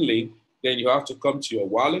holding Chainlink, then you have to come to your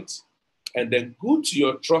wallet and then go to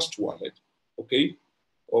your Trust Wallet, okay?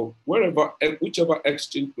 Or wherever, whichever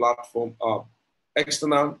exchange platform,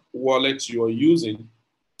 external wallet you are using,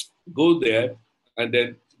 go there and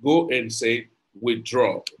then go and say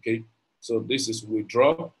withdraw, okay? So this is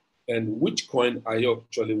withdraw, and which coin are you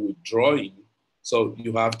actually withdrawing? So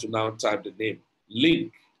you have to now type the name,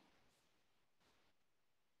 link.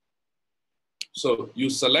 So you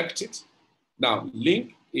select it. Now,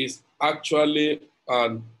 link is actually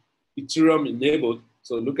Ethereum enabled.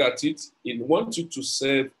 So look at it. It wants you to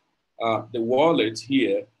save the wallet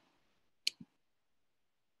here.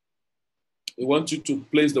 It wants you to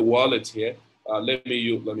place the wallet here. Let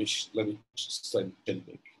me send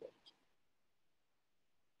link.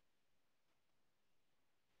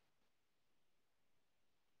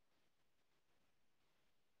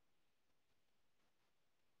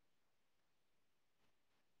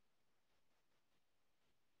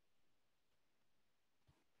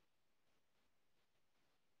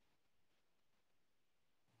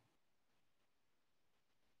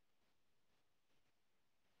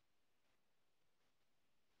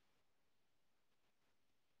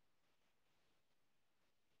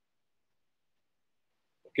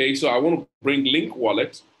 Okay, so I want to bring Link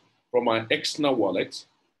wallet from my external wallet.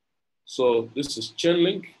 So this is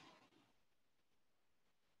Chainlink.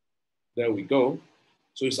 There we go.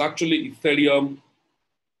 So it's actually Ethereum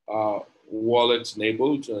wallet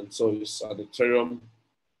enabled, and so it's an Ethereum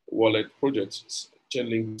wallet project. It's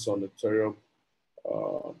Chainlink is on Ethereum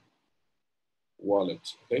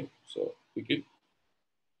wallet. Okay, so click it.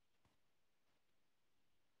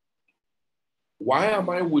 Why am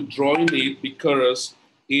I withdrawing it? Because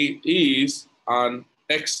it is an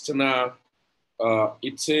external.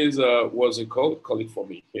 It says, what's it called? Call it for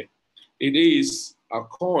me. Okay. It is a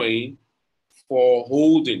coin for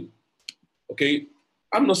holding. Okay,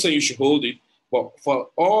 I'm not saying you should hold it, but for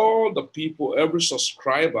all the people, every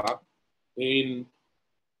subscriber in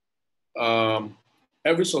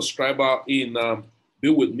Be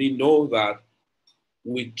With Me know that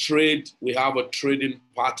we trade. We have a trading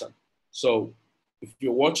pattern. So if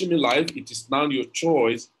you're watching me live, it is now your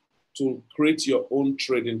choice to create your own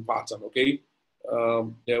trading pattern. Okay,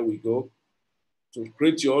 there we go. To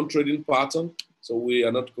create your own trading pattern. So we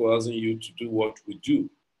are not coercing you to do what we do.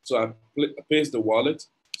 So I paste the wallet.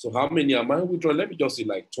 So how many am I withdrawing? Let me just say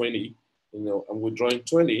like 20. I'm withdrawing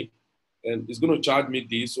 20, and it's going to charge me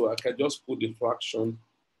this. So I can just put the fraction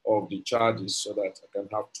of the charges so that I can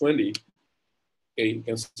have 20. Okay, you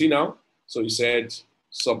can see now. So you said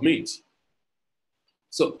submit.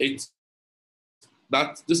 So this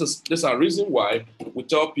is a reason why we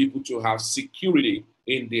tell people to have security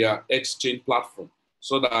in their exchange platform,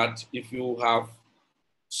 so that if you have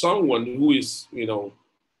someone who is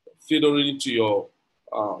fiddling into your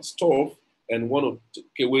stuff and want to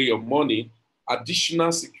take away your money,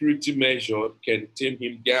 additional security measure can tame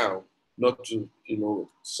him down not to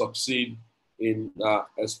succeed in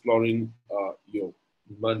exploring your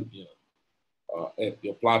money,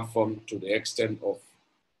 your platform to the extent of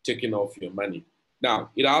taking off your money. Now,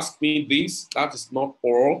 it asked me this. That is not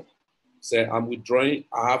all. Say I'm withdrawing.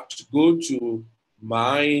 I have to go to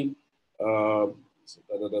my, where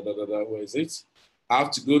is it? I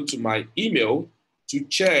have to go to my email to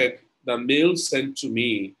check the mail sent to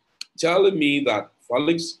me telling me that,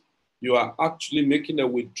 Felix, you are actually making a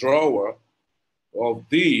withdrawal of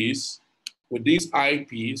this with this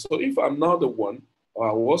IP. So if I'm not the one, or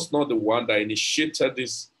I was not the one that initiated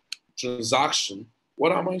this transaction,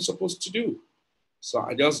 what am I supposed to do? So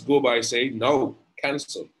I just go by saying, no,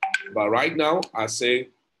 cancel. But right now, I say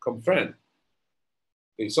confirm.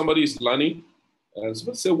 If somebody is learning, and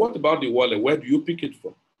somebody say, what about the wallet? Where do you pick it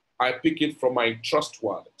from? I pick it from my Trust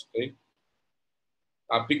wallet. Okay,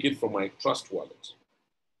 I pick it from my Trust wallet.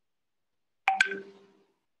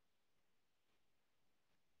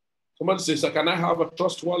 Somebody says, so can I have a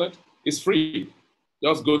Trust wallet? It's free.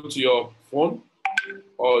 Just go to your phone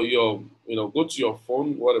or go to your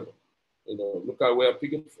phone, whatever. Look at where I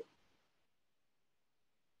pick it from.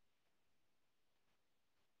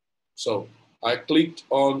 So I clicked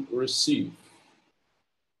on receive.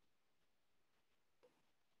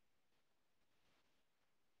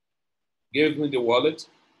 Gave me the wallet,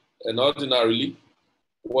 and ordinarily,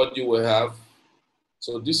 what you will have.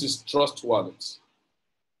 So this is Trust Wallet.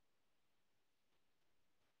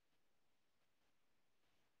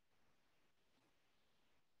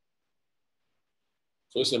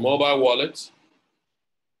 So it's a mobile wallet.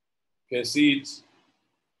 You can see it,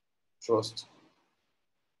 Trust.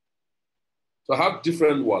 So I have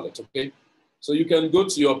different wallets, okay? So you can go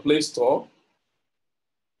to your Play Store,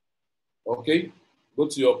 okay? Go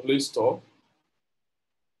to your Play Store.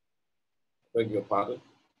 Beg your pardon.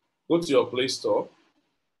 Go to your Play Store,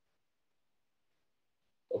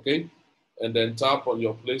 okay? And then tap on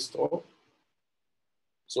your Play Store.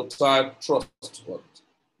 So type Trust Wallet,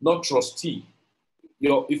 not Trustee.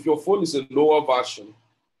 If your phone is a lower version,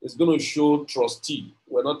 it's going to show Trustee.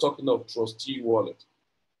 We're not talking of Trustee Wallet.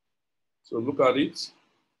 So look at it.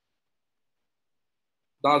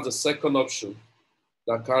 That's the second option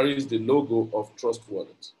that carries the logo of Trust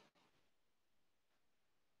Wallet.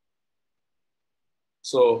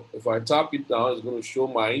 So if I tap it down, it's going to show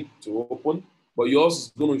mine to open, but yours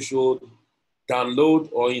is going to show download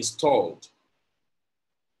or installed.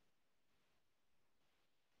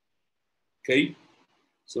 Okay,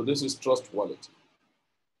 so this is Trust Wallet.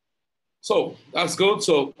 So that's good.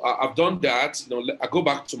 So I've done that. I go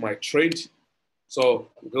back to my trade. So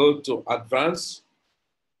go to advanced.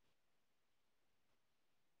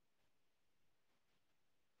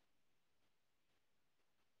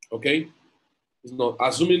 Okay,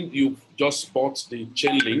 assuming you just bought the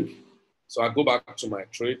Chainlink. So I go back to my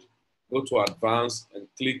trade, go to advanced and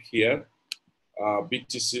click here,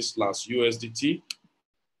 BTC/USDT.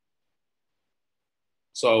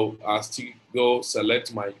 So I still go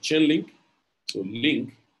select my chain link. So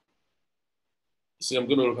link. See, I'm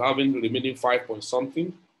going to have in the remaining 5 point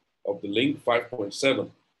something of the link, 5.7.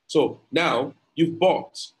 So now you've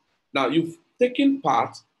bought. Now you've taken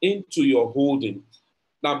part into your holding.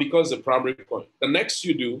 Now, because the primary coin, the next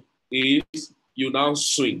you do is you now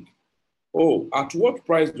swing. Oh, at what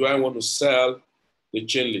price do I want to sell the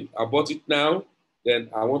chain link? I bought it now, then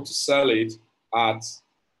I want to sell it at,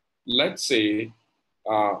 let's say,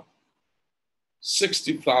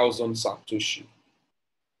 60,000 Satoshi.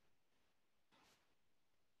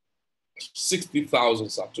 60,000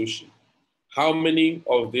 Satoshi. How many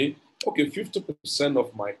of the, okay, 50%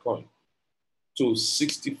 of my coin to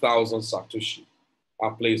 60,000 Satoshi.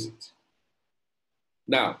 I'll place it.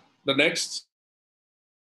 Now, the next,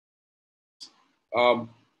 I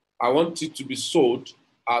want it to be sold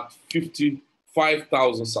at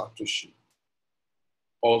 55,000 Satoshi.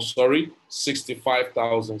 Or sorry,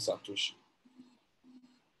 65,000 Satoshi.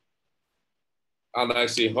 And I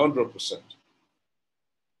say 100%.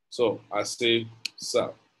 So I say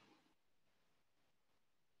sell.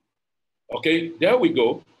 Okay, there we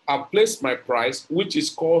go. I place my price, which is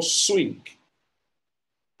called swing.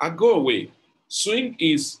 I go away. Swing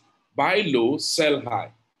is buy low, sell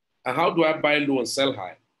high. And how do I buy low and sell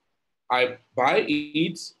high? I buy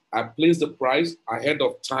it, I place the price ahead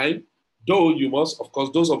of time. Though you must, of course,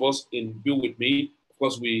 those of us in Build With Me, of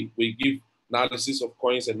course, we give analysis of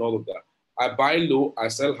coins and all of that. I buy low, I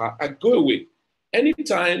sell high, I go away.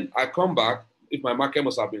 Anytime I come back, if my market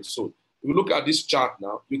must have been sold. If you look at this chart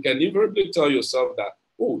now, you can invariably tell yourself that,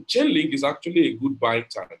 oh, Chainlink is actually a good buying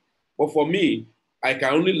time. But for me, I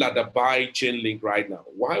can only ladder buy Chainlink right now.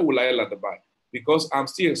 Why will I ladder buy? Because I'm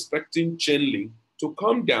still expecting Chainlink to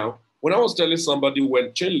come down. When I was telling somebody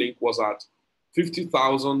when Chainlink was at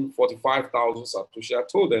 50,000, 45,000 Satoshi, I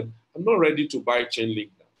told them, I'm not ready to buy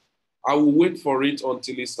Chainlink now. I will wait for it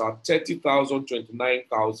until it's at 30,000,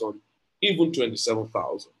 29,000, even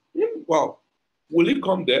 27,000. Well, will it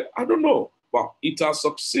come there? I don't know. But it has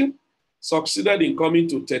succeeded in coming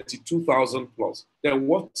to 32,000 plus. Then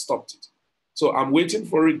what stopped it? So I'm waiting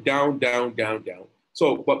for it down, down, down, down.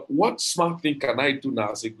 So, but what smart thing can I do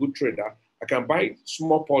now as a good trader? I can buy a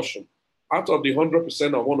small portion. Out of the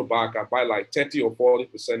 100% I want to buy, I can buy like 30 or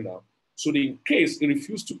 40% now. So in case it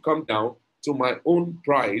refuses to come down to my own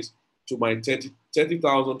price, to my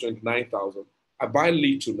 30,000, 29,000, I buy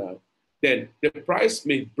little now. Then the price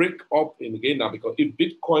may break up in again now because if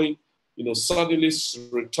Bitcoin, suddenly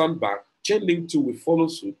return back, Chainlink 2 will follow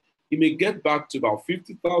suit. It may get back to about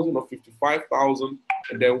 50,000 or 55,000.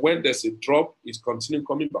 And then when there's a drop, it's continuing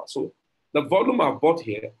coming back. So the volume I bought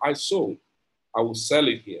here, I sold. I will sell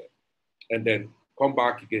it here and then come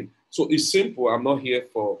back again. So it's simple. I'm not here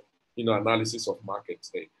for, analysis of markets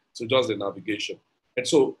there. So just the navigation. And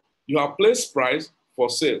so you have placed price for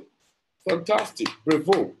sale. Fantastic.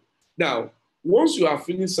 Bravo. Now, once you are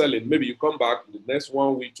finished selling, maybe you come back in the next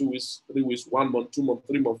 1 week, 2 weeks, 3 weeks, 1 month, 2 months,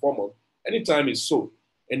 3 months, 4 months, anytime it's sold,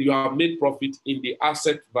 and you have made profit in the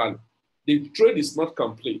asset value. The trade is not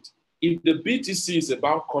complete. If the BTC is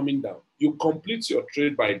about coming down, you complete your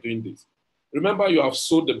trade by doing this. Remember, you have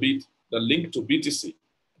sold the link to BTC.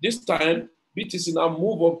 This time, BTC now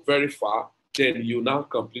move up very far, then you now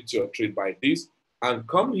complete your trade by this, and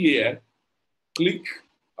come here, click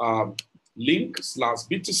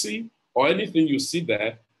link/BTC, or anything you see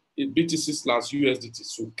there, BTC/USDT.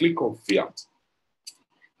 So click on fiat.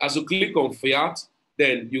 As you click on fiat,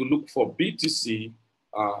 then you look for BTC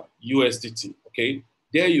USDT, okay?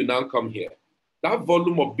 There you now come here. That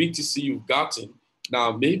volume of BTC you've gotten,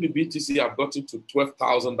 now maybe BTC I've gotten to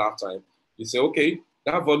 12,000 that time. You say, okay,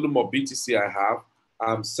 that volume of BTC I have,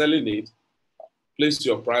 I'm selling it, place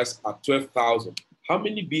your price at 12,000. How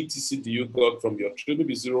many BTC do you got from your trade?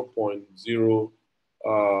 Maybe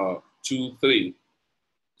 0.023.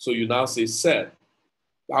 So you now say sell.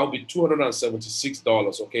 That will be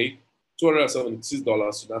 $276, okay?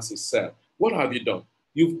 $276, you now say sell. What have you done?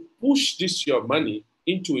 You've pushed your money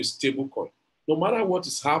into a stable coin. No matter what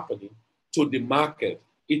is happening to the market,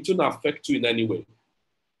 it won't affect you in any way.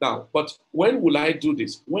 Now, but when will I do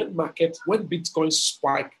this? When Bitcoin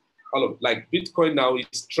spike, like Bitcoin now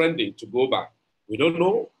is trending to go back. We don't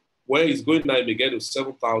know where it's going now. It may get to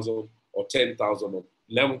 7,000 or 10,000 or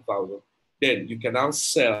 11,000. Then you can now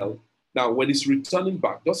sell. Now, when it's returning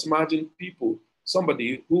back, just imagine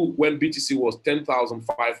somebody who, when BTC was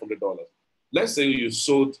 $10,500, let's say you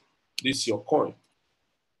sold this, your coin,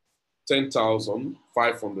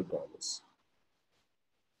 $10,500.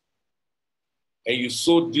 And you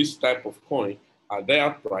sold this type of coin at their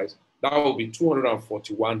price, that will be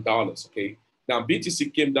 $241, okay? Now, BTC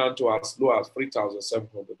came down to as low as $3,700.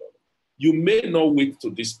 You may not wait to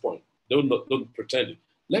this point. Don't pretend it.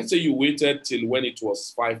 Let's say you waited till when it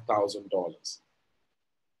was $5,000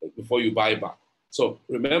 before you buy back. So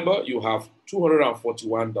remember, you have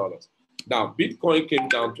 $241. Now, Bitcoin came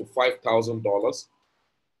down to $5,000.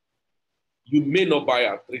 You may not buy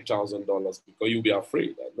at $3,000 because you'll be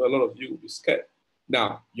afraid. I know a lot of you will be scared.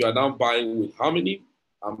 Now, you are now buying with how many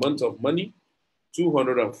amount of money?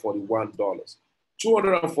 $241.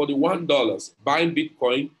 $241 buying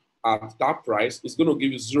Bitcoin at that price is going to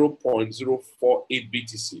give you 0.048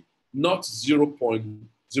 BTC, not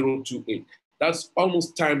 0.028. That's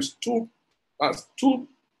almost times two. That's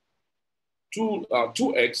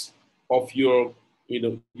 2x of your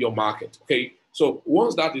market. Okay. So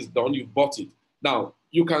once that is done, you bought it. Now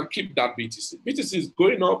you can keep that BTC. BTC is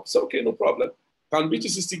going up. It's okay, no problem. Can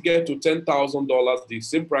BTC still get to $10,000, the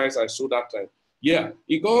same price I sold that time? Yeah,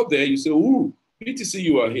 you go there, you say, ooh, BTC,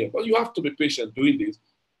 you are here. But you have to be patient doing this.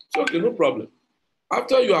 So, okay, no problem.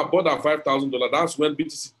 After you have bought at $5,000, that's when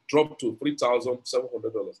BTC dropped to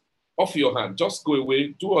 $3,700 off your hand. Just go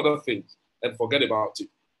away, do other things, and forget about it.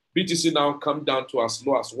 BTC now come down to as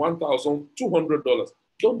low as $1,200.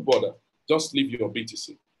 Don't bother. Just leave your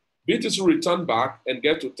BTC. BTC return back and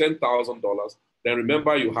get to $10,000. Then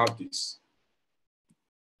remember you have this.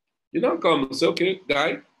 You now come and say, okay,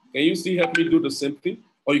 guy, can you still help me do the same thing?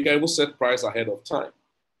 Or you can even set price ahead of time.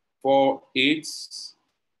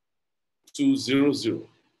 48200.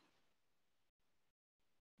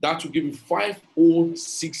 That will give you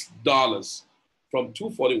 $506 from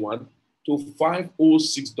 $241 to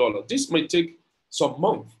 $506. This may take some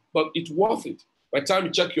months, but it's worth it. By the time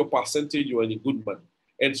you check your percentage, you're in a good money.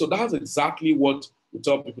 And so that's exactly what we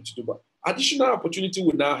tell people to do. But additional opportunity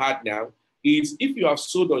we now have now is if you have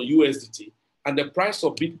sold on USDT and the price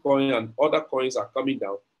of Bitcoin and other coins are coming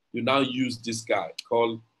down, you now use this guy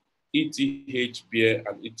called ETH Bear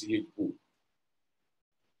and ETH Bull.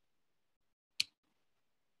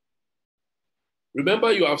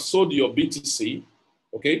 Remember, you have sold your BTC,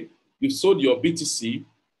 okay? You sold your BTC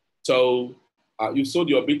to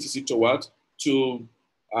what? To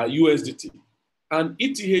USDT. And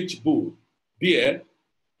ETH Bull Bear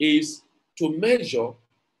is to measure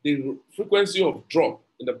the frequency of drop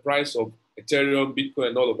in the price of Ethereum, Bitcoin,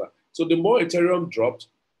 and all of that. So the more Ethereum dropped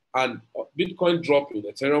and Bitcoin dropped in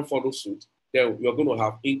Ethereum follow suit, then you're going to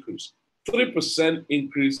have increase. 3%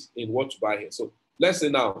 increase in what you buy here. So let's say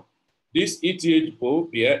now, this ETH Bull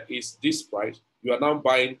Bear is this price. You are now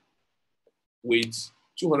buying with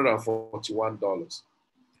 $241.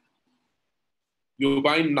 You're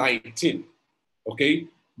buying 19, okay?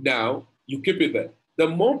 Now, you keep it there. The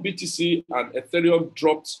more BTC and Ethereum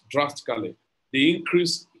dropped drastically, the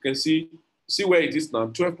increase, you can see where it is now,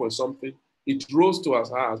 12 point something. It rose to as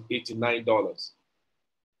high as $89.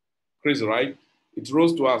 Crazy, right? It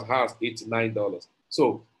rose to as high as $89.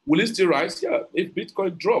 So will it still rise? Yeah, if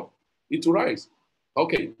Bitcoin drop, it will rise.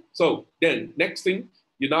 Okay, so then next thing,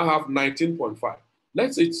 you now have 19.5.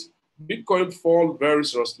 Let's say Bitcoin fall very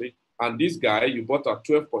seriously, and this guy you bought at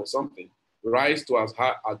 12 point something, rise to as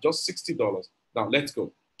high as just $60. Now let's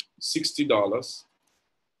go, $60.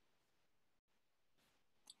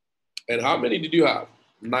 And how many did you have?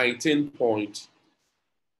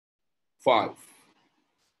 19.5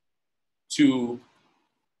 to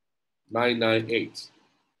 998.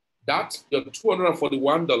 That your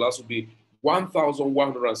 $241 would be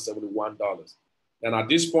 $1,171. And at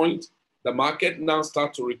this point, the market now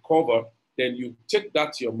starts to recover. Then you take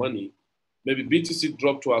that your money. Maybe BTC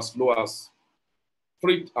dropped to as low as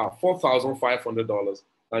 $4,500.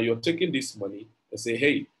 Now you're taking this money and say,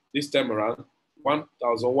 hey, this time around,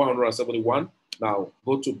 1,171. Now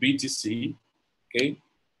go to BTC, okay?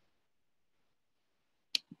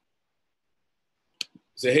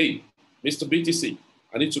 Say, hey, Mr. BTC,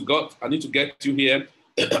 I need to get you here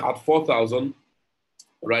at 4,000,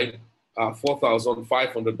 right?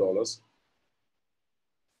 $4,500.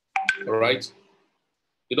 All right.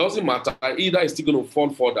 It doesn't matter. Either it's still going to fall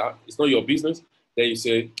further. It's not your business. Then you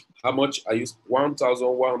say, how much? I use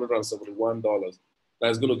 $1,171.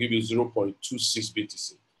 That's going to give you 0.26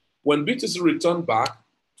 BTC. When BTC return back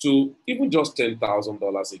to even just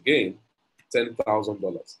 $10,000 again,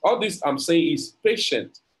 $10,000. All this I'm saying is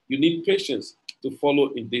patient. You need patience to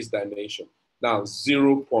follow in this dimension. Now,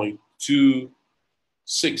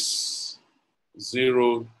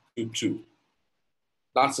 0.26022.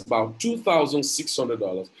 That's about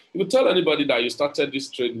 $2,600. If you tell anybody that you started this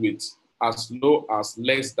trade with as low as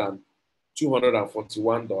less than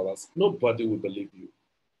 $241, nobody will believe you.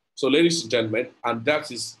 So ladies and gentlemen, and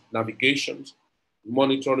that is navigation,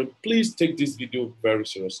 monitoring. Please take this video very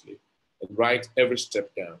seriously. and write every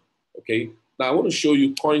step down, okay? Now I want to show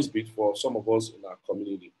you CoinsBit for some of us in our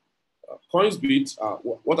community. CoinsBit,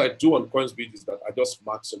 what I do on CoinsBit is that I just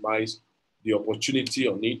maximize the opportunity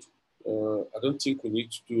on it. I don't think we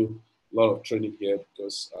need to do a lot of training here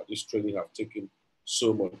because this training have taken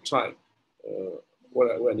so much time.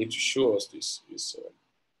 What I need to show us this is,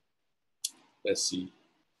 let's see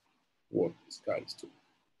what this guy is doing.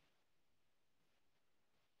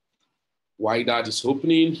 Why that is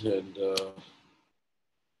opening, and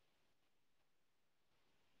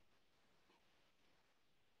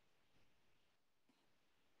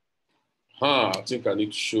I think I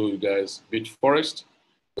need to show you guys BitForest,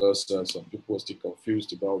 because some people are still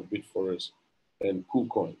confused about BitForest and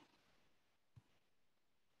KuCoin.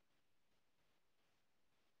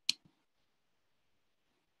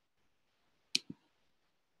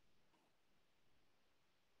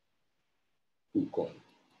 KuCoin.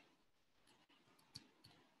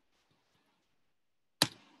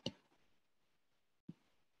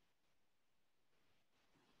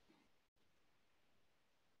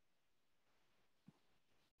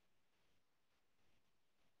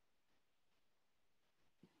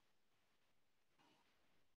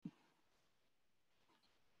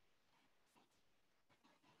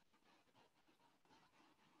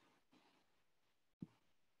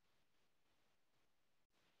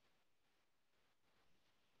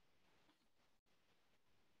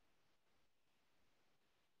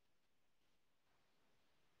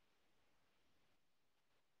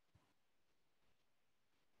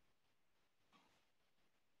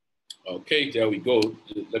 Okay, there we go.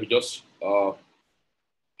 Let me just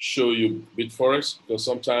show you BitForest, because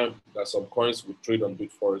sometimes there's some coins we trade on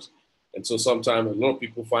BitForest. And so sometimes a lot of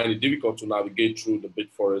people find it difficult to navigate through the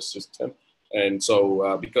BitForest system. And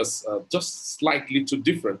so because just slightly too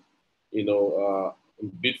different, you know,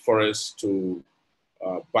 BitForest to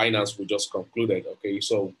Binance we just concluded. Okay,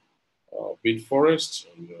 so BitForest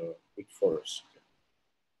and BitForest.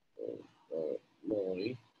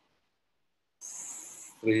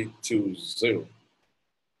 9320.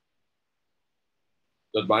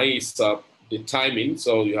 The mine is the timing,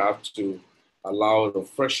 so you have to allow the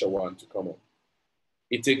fresher one to come on.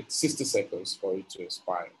 It takes 60 seconds for it to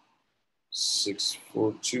expire.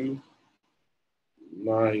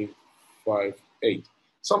 642958.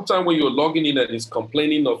 Sometime when you're logging in and it's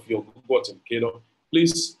complaining of your Google Authenticator,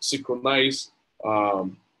 please synchronize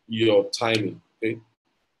your timing, okay?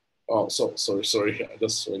 Oh, sorry, I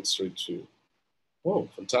just went straight to, oh,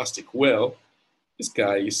 fantastic. Well, this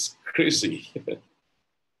guy is crazy.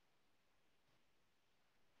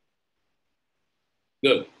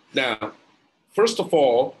 Good. Now, first of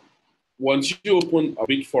all, once you open a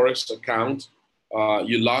BitForest account,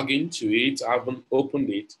 you log into it. I haven't opened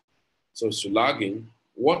it. So to log in,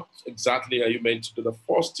 what exactly are you meant to do? The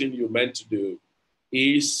first thing you're meant to do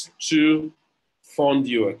is to fund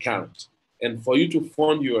your account. And for you to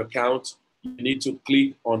fund your account, you need to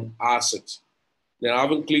click on Asset. Now, I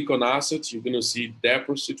haven't clicked on Assets. You're going to see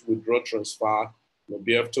Deposit, Withdraw, Transfer,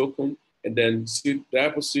 BF token, and then see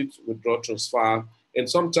Deposit, Withdraw, Transfer. And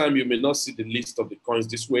sometimes you may not see the list of the coins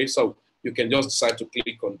this way, so you can just decide to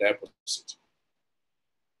click on Deposit.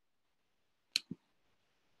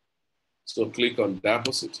 So click on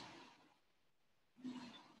Deposit.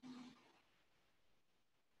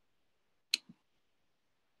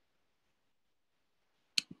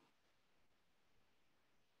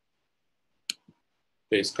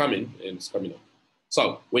 Okay, it's coming, and it's coming up.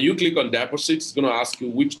 So when you click on Deposit, it's going to ask you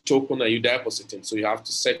which token are you depositing. So you have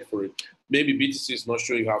to set for it. Maybe BTC is not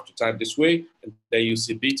sure, you have to type this way, and then you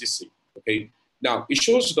see BTC, okay? Now, it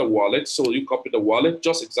shows you the wallet, so you copy the wallet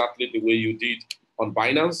just exactly the way you did on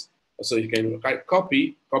Binance. So you can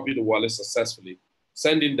copy the wallet successfully,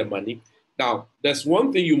 send in the money. Now, there's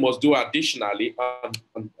one thing you must do additionally on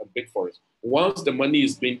BitForest. Once the money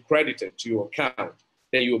is being credited to your account,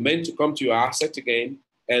 then you're meant to come to your asset again,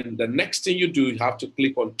 and the next thing you do, you have to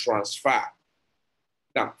click on Transfer.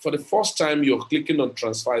 Now, for the first time you're clicking on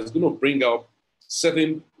Transfer, it's going to bring up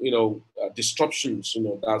certain, disruptions,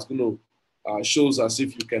 that's going to shows as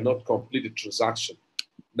if you cannot complete the transaction.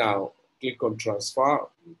 Now, click on Transfer.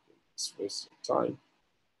 It's wasting time.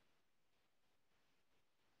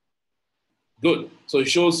 Good. So it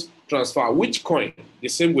shows transfer. Which coin? The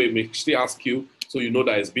same way, may still ask you, so you know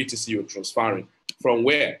that it's BTC you're transferring. From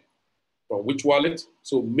where? From which wallet?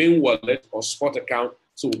 So main wallet or spot account,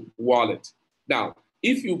 so wallet. Now,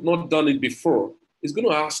 if you've not done it before, it's going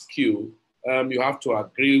to ask you, you have to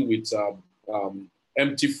agree with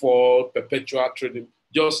MT4, perpetual trading.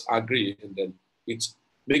 Just agree, and then it's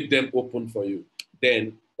make them open for you.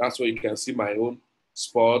 Then that's where you can see my own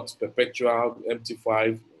spot, perpetual,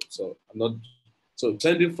 MT5, So I'm not. So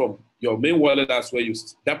send it from your main wallet, that's where you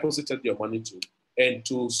deposited your money to, and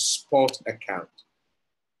to spot account.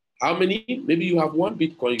 How many? Maybe you have one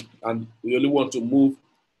Bitcoin and you only want to move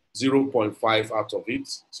 0.5 out of it,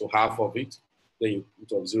 so half of it, then you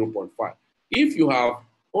put on 0.5. If you have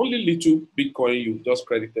only little Bitcoin, you just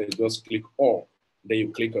credited, you just click all, then you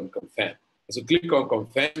click on confirm. As you click on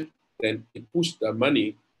confirm, then it pushes the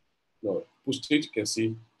money, push it, you can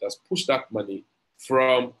see, that's push that money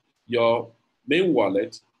from your main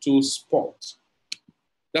wallet to spot.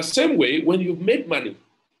 The same way, when you've made money,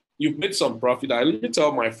 you've made some profit. Let me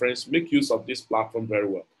tell my friends, make use of this platform very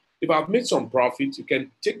well. If I've made some profit, you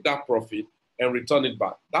can take that profit and return it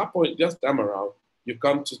back. That point, just time around, you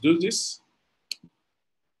come to do this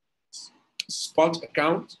spot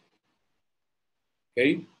account,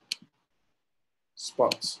 okay?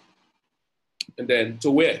 Spot. And then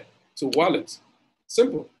to where? To wallet.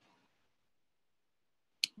 Simple.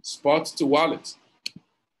 Spot to wallet.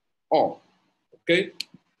 All, okay?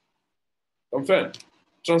 Confirm.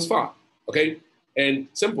 Transfer, okay? And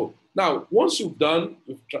simple. Now, once you've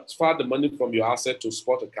transferred the money from your asset to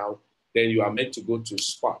spot account, then you are meant to go to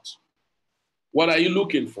spot. What are you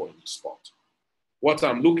looking for in the spot? What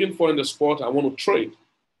I'm looking for in the spot, I want to trade.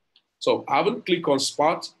 So I haven't clicked on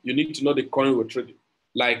spot. You need to know the coin we're trading.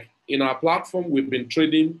 Like in our platform, we've been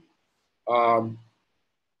trading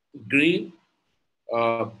green,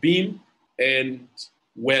 beam, and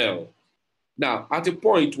well. Now, at a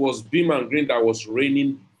point, it was beam and green that was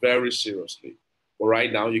raining very seriously. But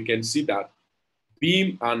right now, you can see that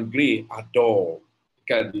beam and green are dull.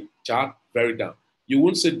 Look at the chart, very down. You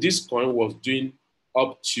wouldn't say this coin was doing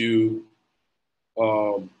up to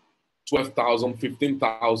 12,000,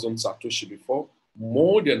 15,000 Satoshi before.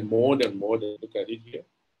 More than. Look at it here.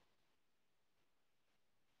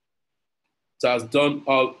 It has done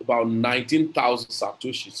about 19,000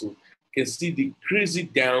 Satoshi. So you can see the crazy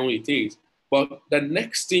down it is. But the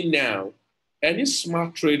next thing now, any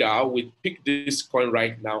smart trader will pick this coin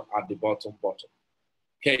right now at the bottom.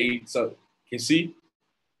 Okay, so you see,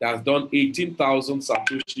 that's done 18,000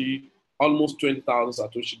 Satoshi, almost 20,000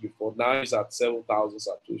 Satoshi before. Now it's at 7,000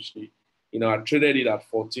 Satoshi. I traded it at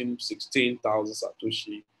 14,000, 16,000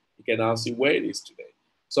 Satoshi. You can now see where it is today.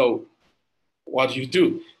 So what do you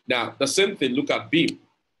do? Now, the same thing, look at Beam.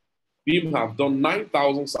 Beam have done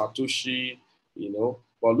 9,000 Satoshi,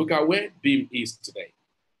 but look at where Beam is today.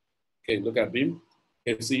 Okay, look at Beam.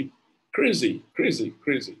 You can see crazy.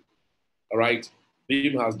 All right.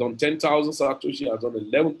 Beam has done 10,000 Satoshi, has done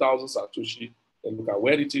 11,000 Satoshi, and look at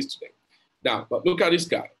where it is today. Now, but look at this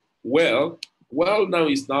guy. Well now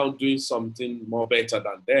is now doing something more better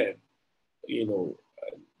than them.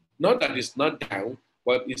 Not that it's not down,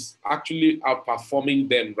 but it's actually outperforming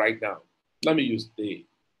them right now. Let me use the.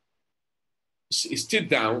 It's still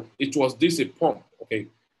down. It was this a pump, okay,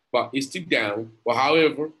 but it's still down. But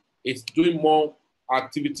however, it's doing more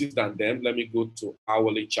activities than them. Let me go to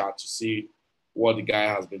hourly chart to see what the guy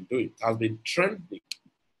has been doing. It has been trending.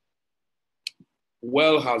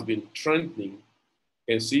 Well has been trending.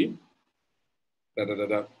 You can see.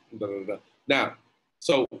 Now,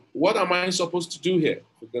 so what am I supposed to do here?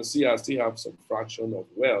 You can see I still have some fraction of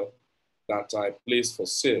well that I placed for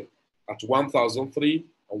sale at 1,003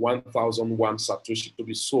 and 1,001 Satoshi to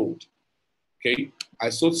be sold. Okay, I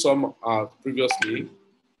sold some previously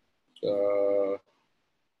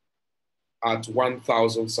at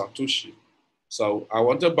 1,000 Satoshi. So I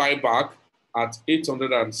want to buy back at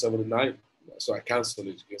 879. So I canceled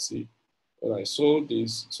it. You can see when I sold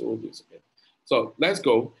this again. So let's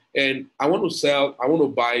go. And I want to sell, I want to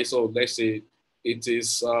buy. So let's say it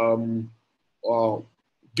is Beam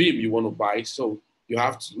you want to buy. So you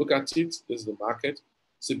have to look at it. This is the market.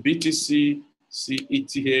 See BTC, see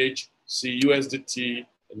ETH, see USDT,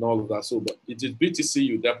 and all of that. So but it is BTC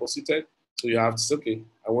you deposited. So you have to say, okay,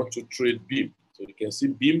 I want to trade Beam. So you can see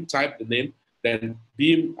Beam, type the name, then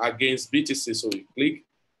Beam against BTC. So you click,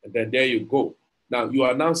 and then there you go. Now you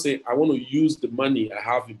are now saying, I want to use the money I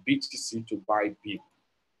have in BTC to buy Beam.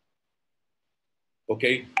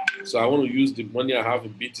 Okay, so I want to use the money I have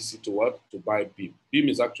in BTC to what? To buy Beam. Beam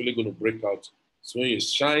is actually going to break out. So when you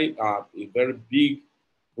shine a very big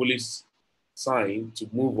bullish sign to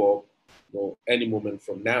move up, any moment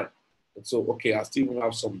from now. And so, okay, I still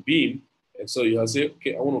have some Beam. And so you say,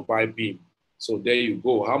 okay, I want to buy Beam. So there you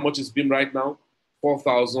go. How much is Beam right now?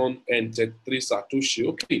 4,033 Satoshi.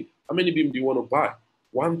 Okay, how many Beam do you want to buy?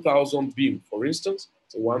 1,000 Beam, for instance.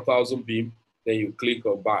 So 1,000 Beam, then you click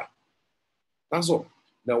on buy. That's all.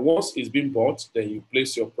 Now, once it's been bought, then you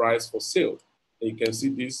place your price for sale. And you can see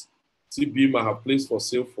this. See Beam I have placed for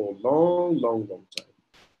sale for a long time.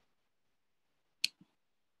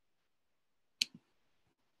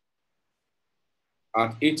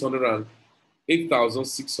 at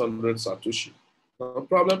 8,600 Satoshi. No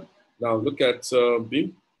problem. Now look at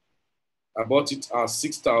Beam. I bought it at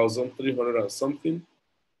 6,300 and something.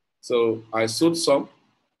 So I sold some,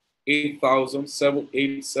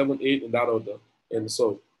 8,778 in that order. And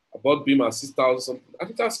so I bought Beam at 6,000 something.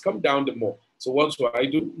 And it has come down the more. So what do? I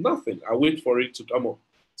do? Nothing. I wait for it to come up.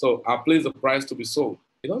 So I place the price to be sold.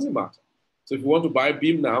 It doesn't matter. So if you want to buy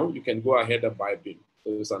Beam now, you can go ahead and buy Beam.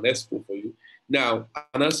 So it's an expo for you. Now,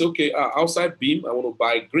 and I say, okay, outside Beam, I want to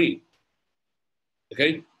buy green.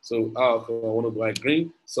 Okay, so I want to buy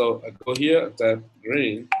green. So I go here and type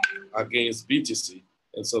green against BTC.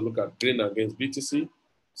 And so look at green against BTC.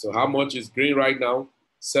 So how much is green right now?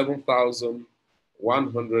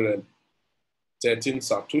 7,113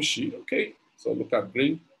 Satoshi. Okay, so look at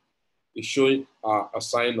green. It's showing a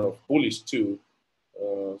sign of bullish too.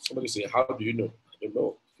 Somebody say, how do you know? I don't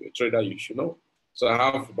know. If you're a trader, you should know. So I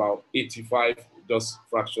have about 85, just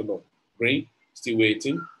fraction of green, still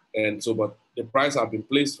waiting. And so, but the price have been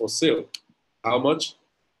placed for sale. How much?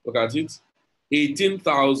 Look at it.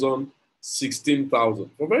 18,000,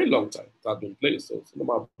 16,000 for a very long time. It has been placed. So it's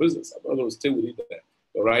normal business. I'm not going to stay with it there.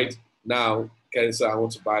 All right. Now, can say I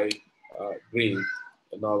want to buy green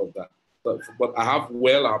and all of that. But I have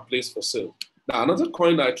our place for sale. Now, another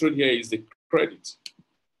coin I trade here is the credit,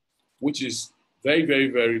 which is very, very,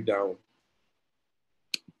 very down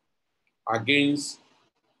against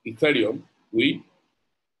Ethereum. We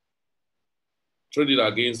traded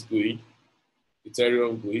against GUI,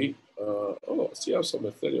 Ethereum GUI. Oh, I still have some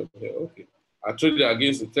Ethereum here. Okay. I traded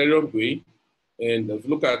against Ethereum GUI. And if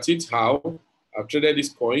you look at it, how I've traded this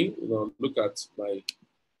coin, look at my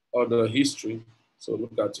other history. So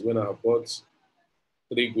look at when I bought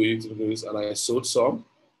 3 GUI, 2 GUIs, and I sold some,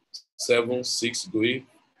 7, 6 GUI,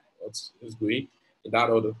 that's GUI, in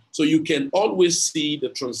that order. So you can always see the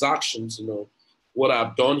transactions, what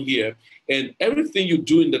I've done here. And everything you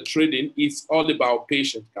do in the trading is all about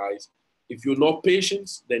patience, guys. If you're not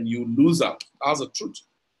patient, then you lose out. That's the truth.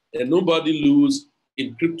 And nobody lose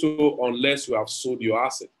in crypto unless you have sold your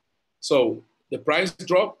asset. So the price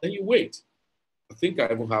drop, then you wait. I think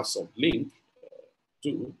I even have some link.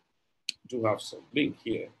 Do have some link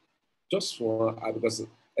here. Just for, because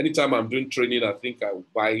anytime I'm doing training, I think I will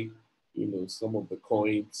buy, some of the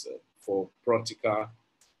coins for practical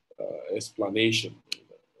explanation.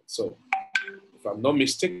 So if I'm not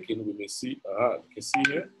mistaken, we may see, you can see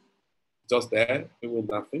here, just there, doing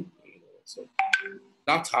nothing. So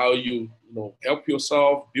that's how you, help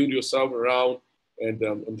yourself, build yourself around, and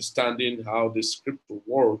understanding how this crypto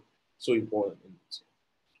world is so important.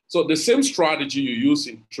 So the same strategy you use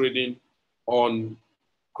in trading on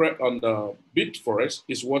Bitforex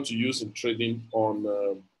is what you use in trading on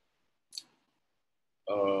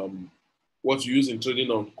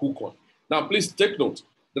KuCoin. Now, please take note.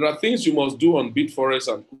 There are things you must do on Bitforex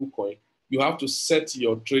and KuCoin. You have to set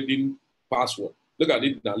your trading password. Look at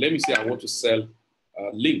it now. Let me say I want to sell a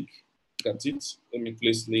link. Look at it. Let me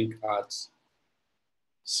place link at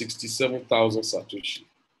 67,000 Satoshi.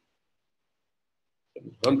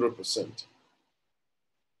 100%.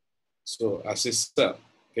 So I say sell.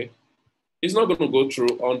 Okay. It's not going to go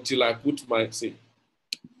through until I put my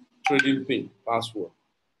trading pin password.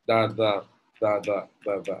 Then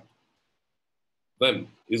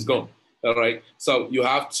it's gone. All right. So you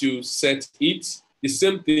have to set it. The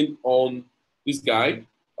same thing on this guy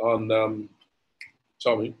on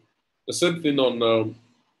Xiaomi. The same thing on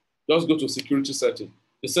just go to security setting.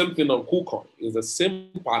 The same thing on KuCoin is the same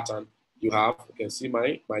pattern you have. You can see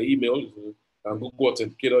my email and Google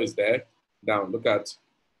Authenticator is there. Down. Look at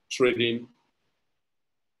trading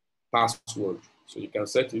password. So you can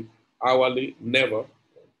set it hourly, never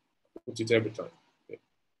put it every time.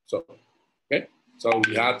 Okay. So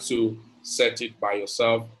you have to set it by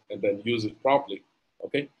yourself and then use it properly.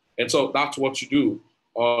 Okay. And so that's what you do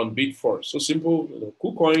on Bitforex. So simple.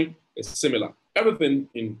 KuCoin is similar. Everything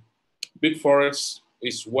in Bitforex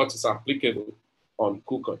is what is applicable on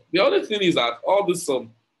KuCoin. The other thing is that all this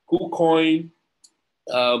KuCoin,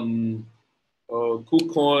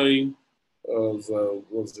 KuCoin,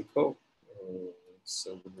 what's it called?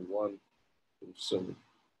 71,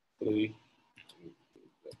 73,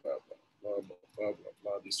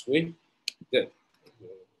 blah, this way. Yeah, I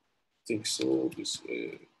think so, this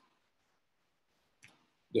way.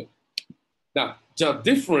 Yeah. Now, the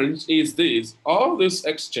difference is this, all this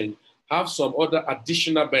exchange have some other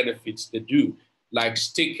additional benefits they do, like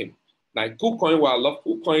staking. Like KuCoin, well, I love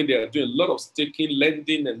KuCoin, they are doing a lot of staking,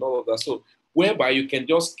 lending, and all of that. So, whereby you can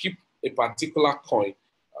just keep a particular coin,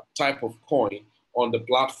 a type of coin on the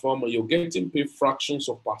platform, and you're getting paid fractions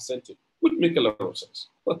of percentage, which make a lot of sense.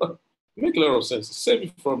 Make a lot of sense. Save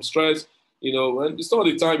you from stress, you know, and it's not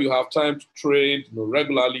the time you have time to trade, you know,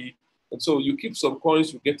 regularly. And so you keep some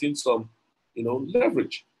coins, you're getting some, you know,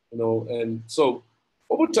 leverage, you know, and so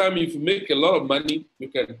over time, if you make a lot of money, you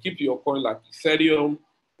can keep your coin like Ethereum,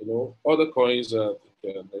 you know, other coins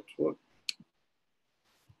network.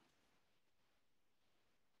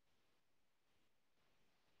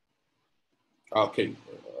 Okay,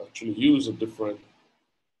 actually use a different.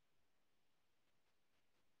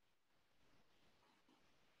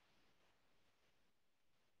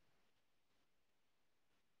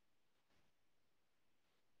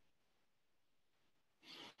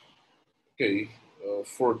 Okay,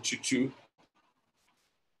 422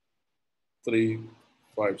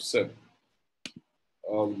 357.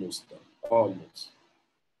 Almost done. Almost.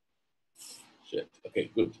 Shit. Okay,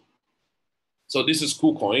 good. So this is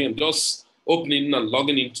KuCoin. I'm just opening and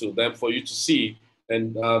logging into them for you to see.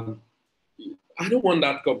 And I don't want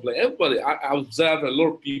that complaint. Everybody, I observe a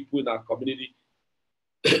lot of people in our community,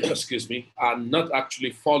 excuse me, are not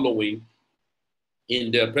actually following in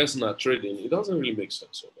their personal trading. It doesn't really make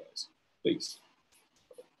sense, so guys. Please.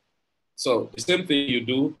 So the same thing you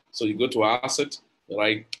do. So you go to asset,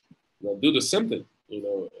 right? You know, do the same thing. You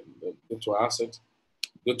know, and go to asset,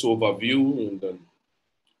 go to overview, and then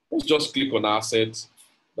let's just click on assets.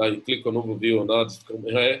 Now you click on overview, and that come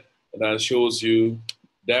here, and then it shows you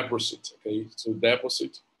deposit. Okay, so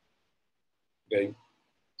deposit. Okay,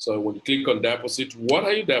 so when you click on deposit, what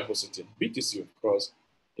are you depositing? BTC, of course.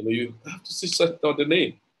 You know, you have to set out the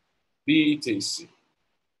name, BTC.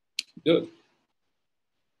 Good.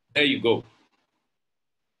 There you go.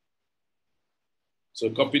 So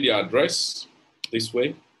copy the address this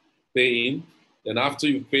way, pay in. Then after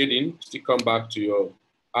you paid in, still come back to your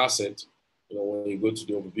asset. You know, when you go to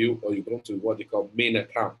the overview or you go to what they call main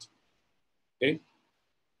account. Okay.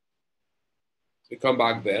 You come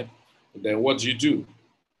back there, and then what do?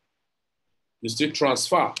 You still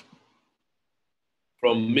transfer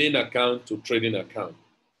from main account to trading account.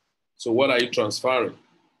 So what are you transferring?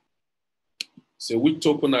 So which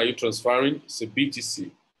token are you transferring? It's a BTC.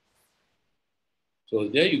 So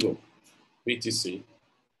there you go, BTC.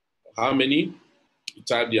 How many? You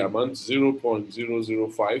type the amount,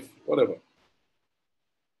 0.005, whatever.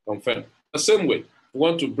 Confirm. The same way, you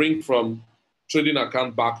want to bring from trading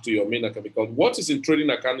account back to your main account because what is in trading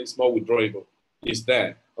account is not withdrawable. It's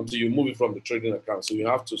there until you move it from the trading account. So you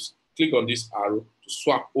have to click on this arrow to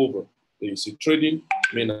swap over. Then you see trading,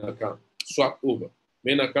 main account, swap over.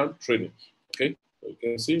 Main account, trading. Okay, so you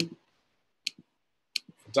can see.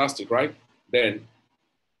 Fantastic, right? Then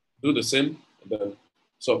do the same. And then,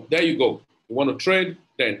 so there you go. You want to trade,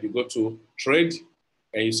 then you go to trade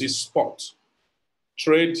and you see spot.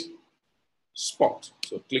 Trade, spot.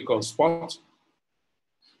 So click on spot.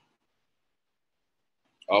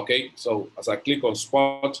 Okay, so as I click on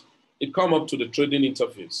spot, it comes up to the trading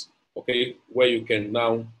interface, okay, where you can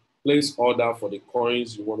now place order for the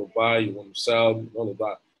coins you want to buy, you want to sell, all of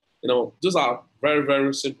that. You know, those are very,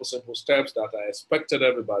 very simple steps that I expected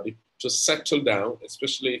everybody to settle down,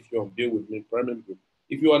 especially if you're on deal with me Premium Group.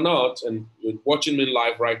 If you are not, and you're watching me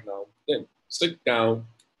live right now, then sit down,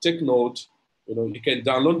 take note. You know, you can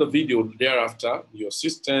download the video thereafter in your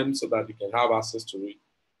system so that you can have access to it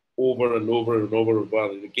over and over and over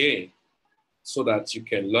again so that you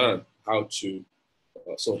can learn how to.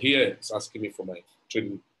 So here it's asking me for my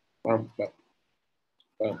trading.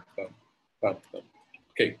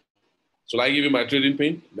 Okay. Should I give you my trading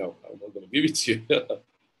pin? No, I'm not going to give it to you.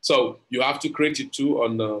 So you have to create it too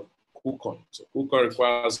on KuCoin. So KuCoin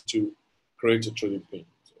requires to create a trading pin.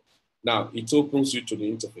 So now it opens you to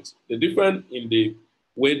the interface. The difference in the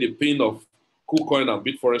way the pin of KuCoin and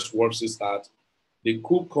BitForex works is that the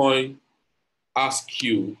KuCoin asks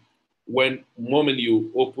you when moment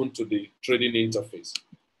you open to the trading interface.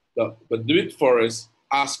 But the BitForex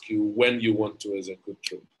asks you when you want to execute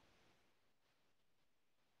trade.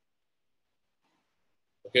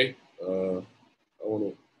 Okay, I want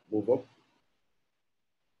to move up.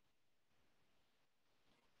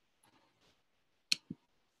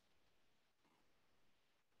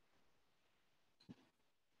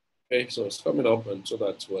 Okay, so it's coming up, and so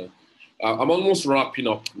that's where I'm almost wrapping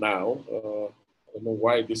up now. I don't know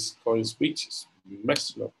why this coin speech is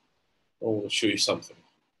messing up. I want to show you something.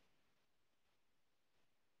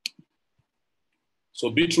 So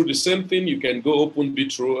Bitrue, the same thing. You can go open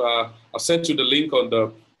Bitrue. I sent you the link on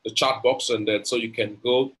the chat box, and then so you can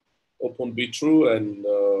go open Bitrue. And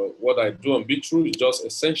what I do on Bitrue is just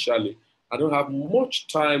essentially, I don't have much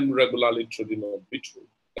time regularly trading on Bitrue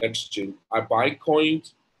exchange. I buy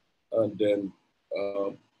coins and then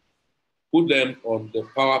put them on the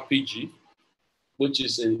Power PG. which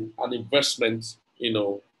is an investment,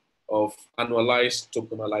 of annualized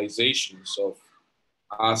tokenizations of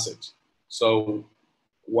assets. So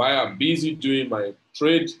while I'm busy doing my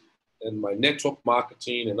trade and my network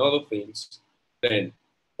marketing and other things, then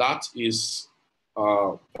that is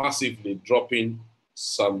passively dropping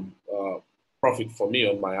some profit for me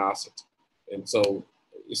on my asset. And so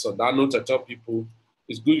it's on that note I tell people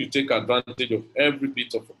it's good you take advantage of every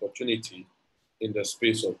bit of opportunity in the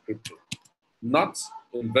space of crypto. Not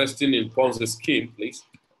investing in Ponzi scheme, please,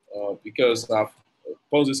 because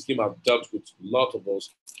Ponzi scheme I've dealt with a lot of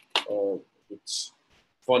us. It's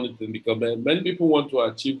funny thing because many people want to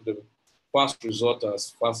achieve the fast result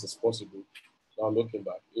as fast as possible. Now looking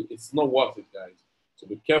back, it's not worth it, guys. So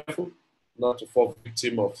be careful not to fall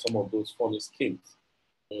victim of some of those funny schemes.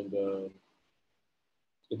 And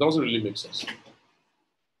it doesn't really make sense.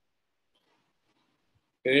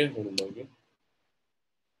 Okay, hold on again.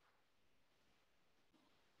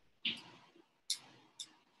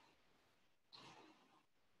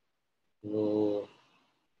 No,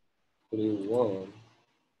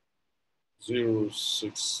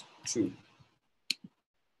 31062.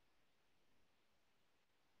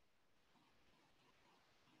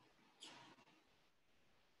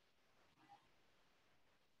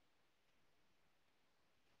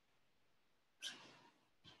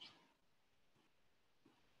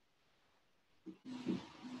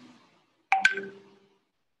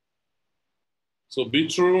 So be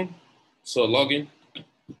true. So login.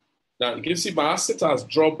 Now you can see my asset has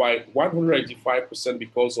dropped by 185%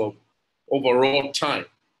 because of overall time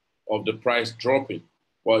of the price dropping.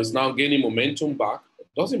 Well, it's now gaining momentum back. It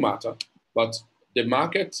doesn't matter, but the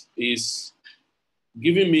market is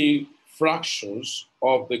giving me fractions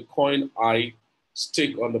of the coin I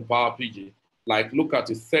stake on the Power PG. Like look at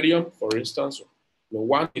Ethereum, for instance.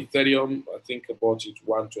 One Ethereum, I think I bought it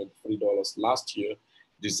 $123 last year,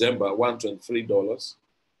 December, $123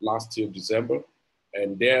 last year, December.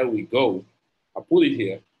 And there we go. I put it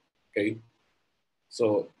here, okay?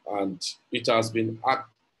 So, and it has been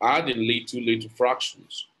adding little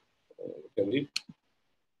fractions, okay?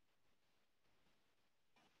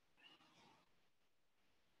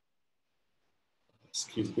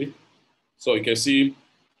 Excuse me. So you can see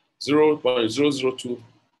 0.002,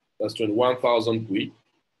 that's 21,000 GUI.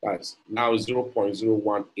 That's now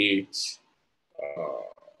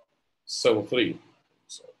 0.01873.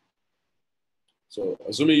 So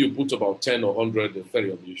assuming you put about 10 or 100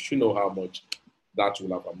 Ethereum, you should know how much that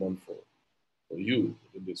will have amount for you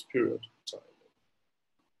in this period of time.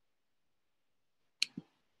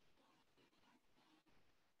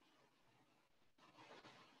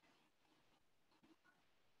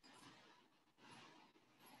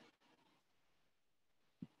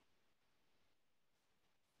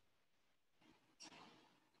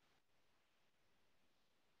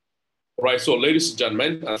 All right, so ladies and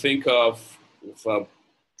gentlemen, I think we've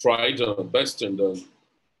tried our best and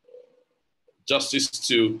justice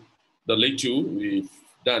to the little we've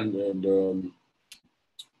done, and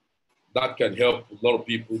that can help a lot of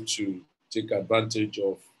people to take advantage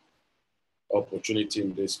of opportunity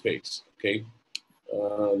in this space, okay?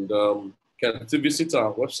 And can visit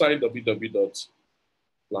our website,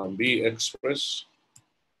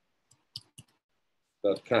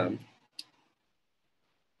 www.planbexpress.com.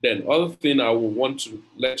 Then other thing I will want to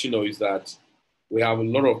let you know is that we have a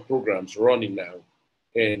lot of programs running now,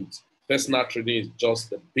 and personal trading is just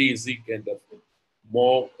the basic and the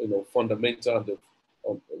more fundamental and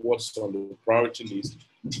what's on the priority list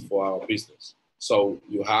for our business. So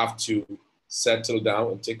you have to settle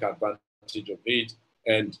down and take advantage of it.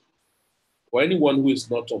 And for anyone who is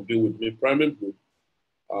not on bill with me, Premium Group,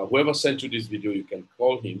 whoever sent you this video, you can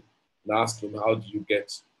call him and ask him how do you get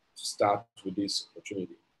to start with this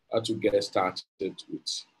opportunity, how to get started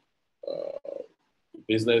with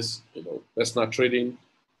business, personal trading,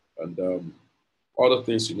 and other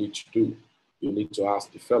things you need to do. You need to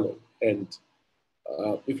ask the fellow. And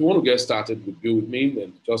if you want to get started with Bill with me,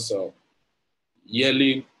 then just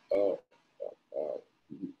yearly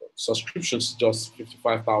subscriptions, just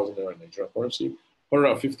 55,000 naira Nigerian currency,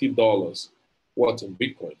 $150 worth in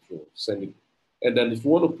Bitcoin if you're sending. And then if you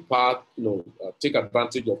want to take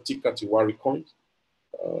advantage of Tika Tiwari coins,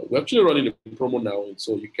 we're actually running a promo now, and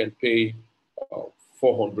so you can pay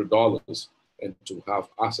 $400 and to have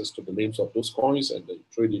access to the names of those coins, and then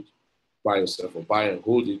trade it by yourself or buy and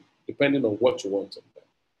hold it, depending on what you want.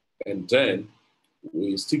 And then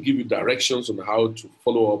we still give you directions on how to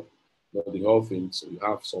follow up the whole thing. So you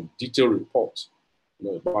have some detailed reports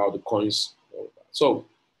about the coins. So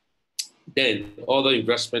then other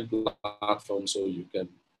investment platforms, so you can,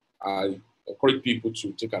 I encourage people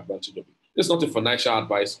to take advantage of it. It's not a financial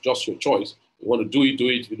advice, just your choice. You want to do it, do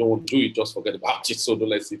it. If you don't want to do it, just forget about it. So don't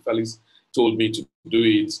let's say Felix told me to do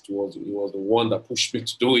it. He was the one that pushed me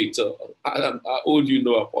to do it. I owe you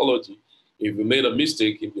no apology if you made a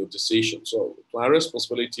mistake in your decision. So my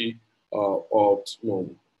responsibility of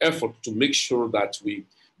effort to make sure that we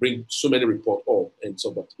bring so many reports up, and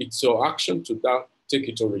so but it's your action to that, take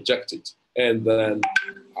it or reject it. And then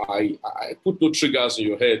I put no triggers in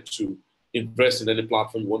your head to invest in any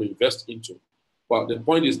platform you want to invest into. But the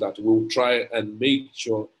point is that we'll try and make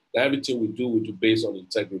sure that everything we do based on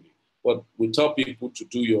integrity. But we tell people to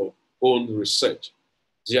do your own research,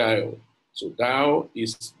 GIO. So DAO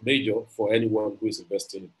is major for anyone who is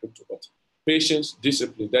investing in crypto. But patience,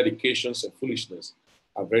 discipline, dedication, and foolishness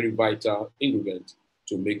are very vital ingredients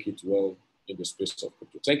to make it well in the space of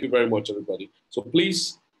crypto. Thank you very much, everybody. So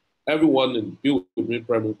please, everyone in Build with Me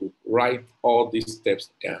Premier Group, write all these steps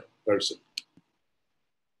down very soon.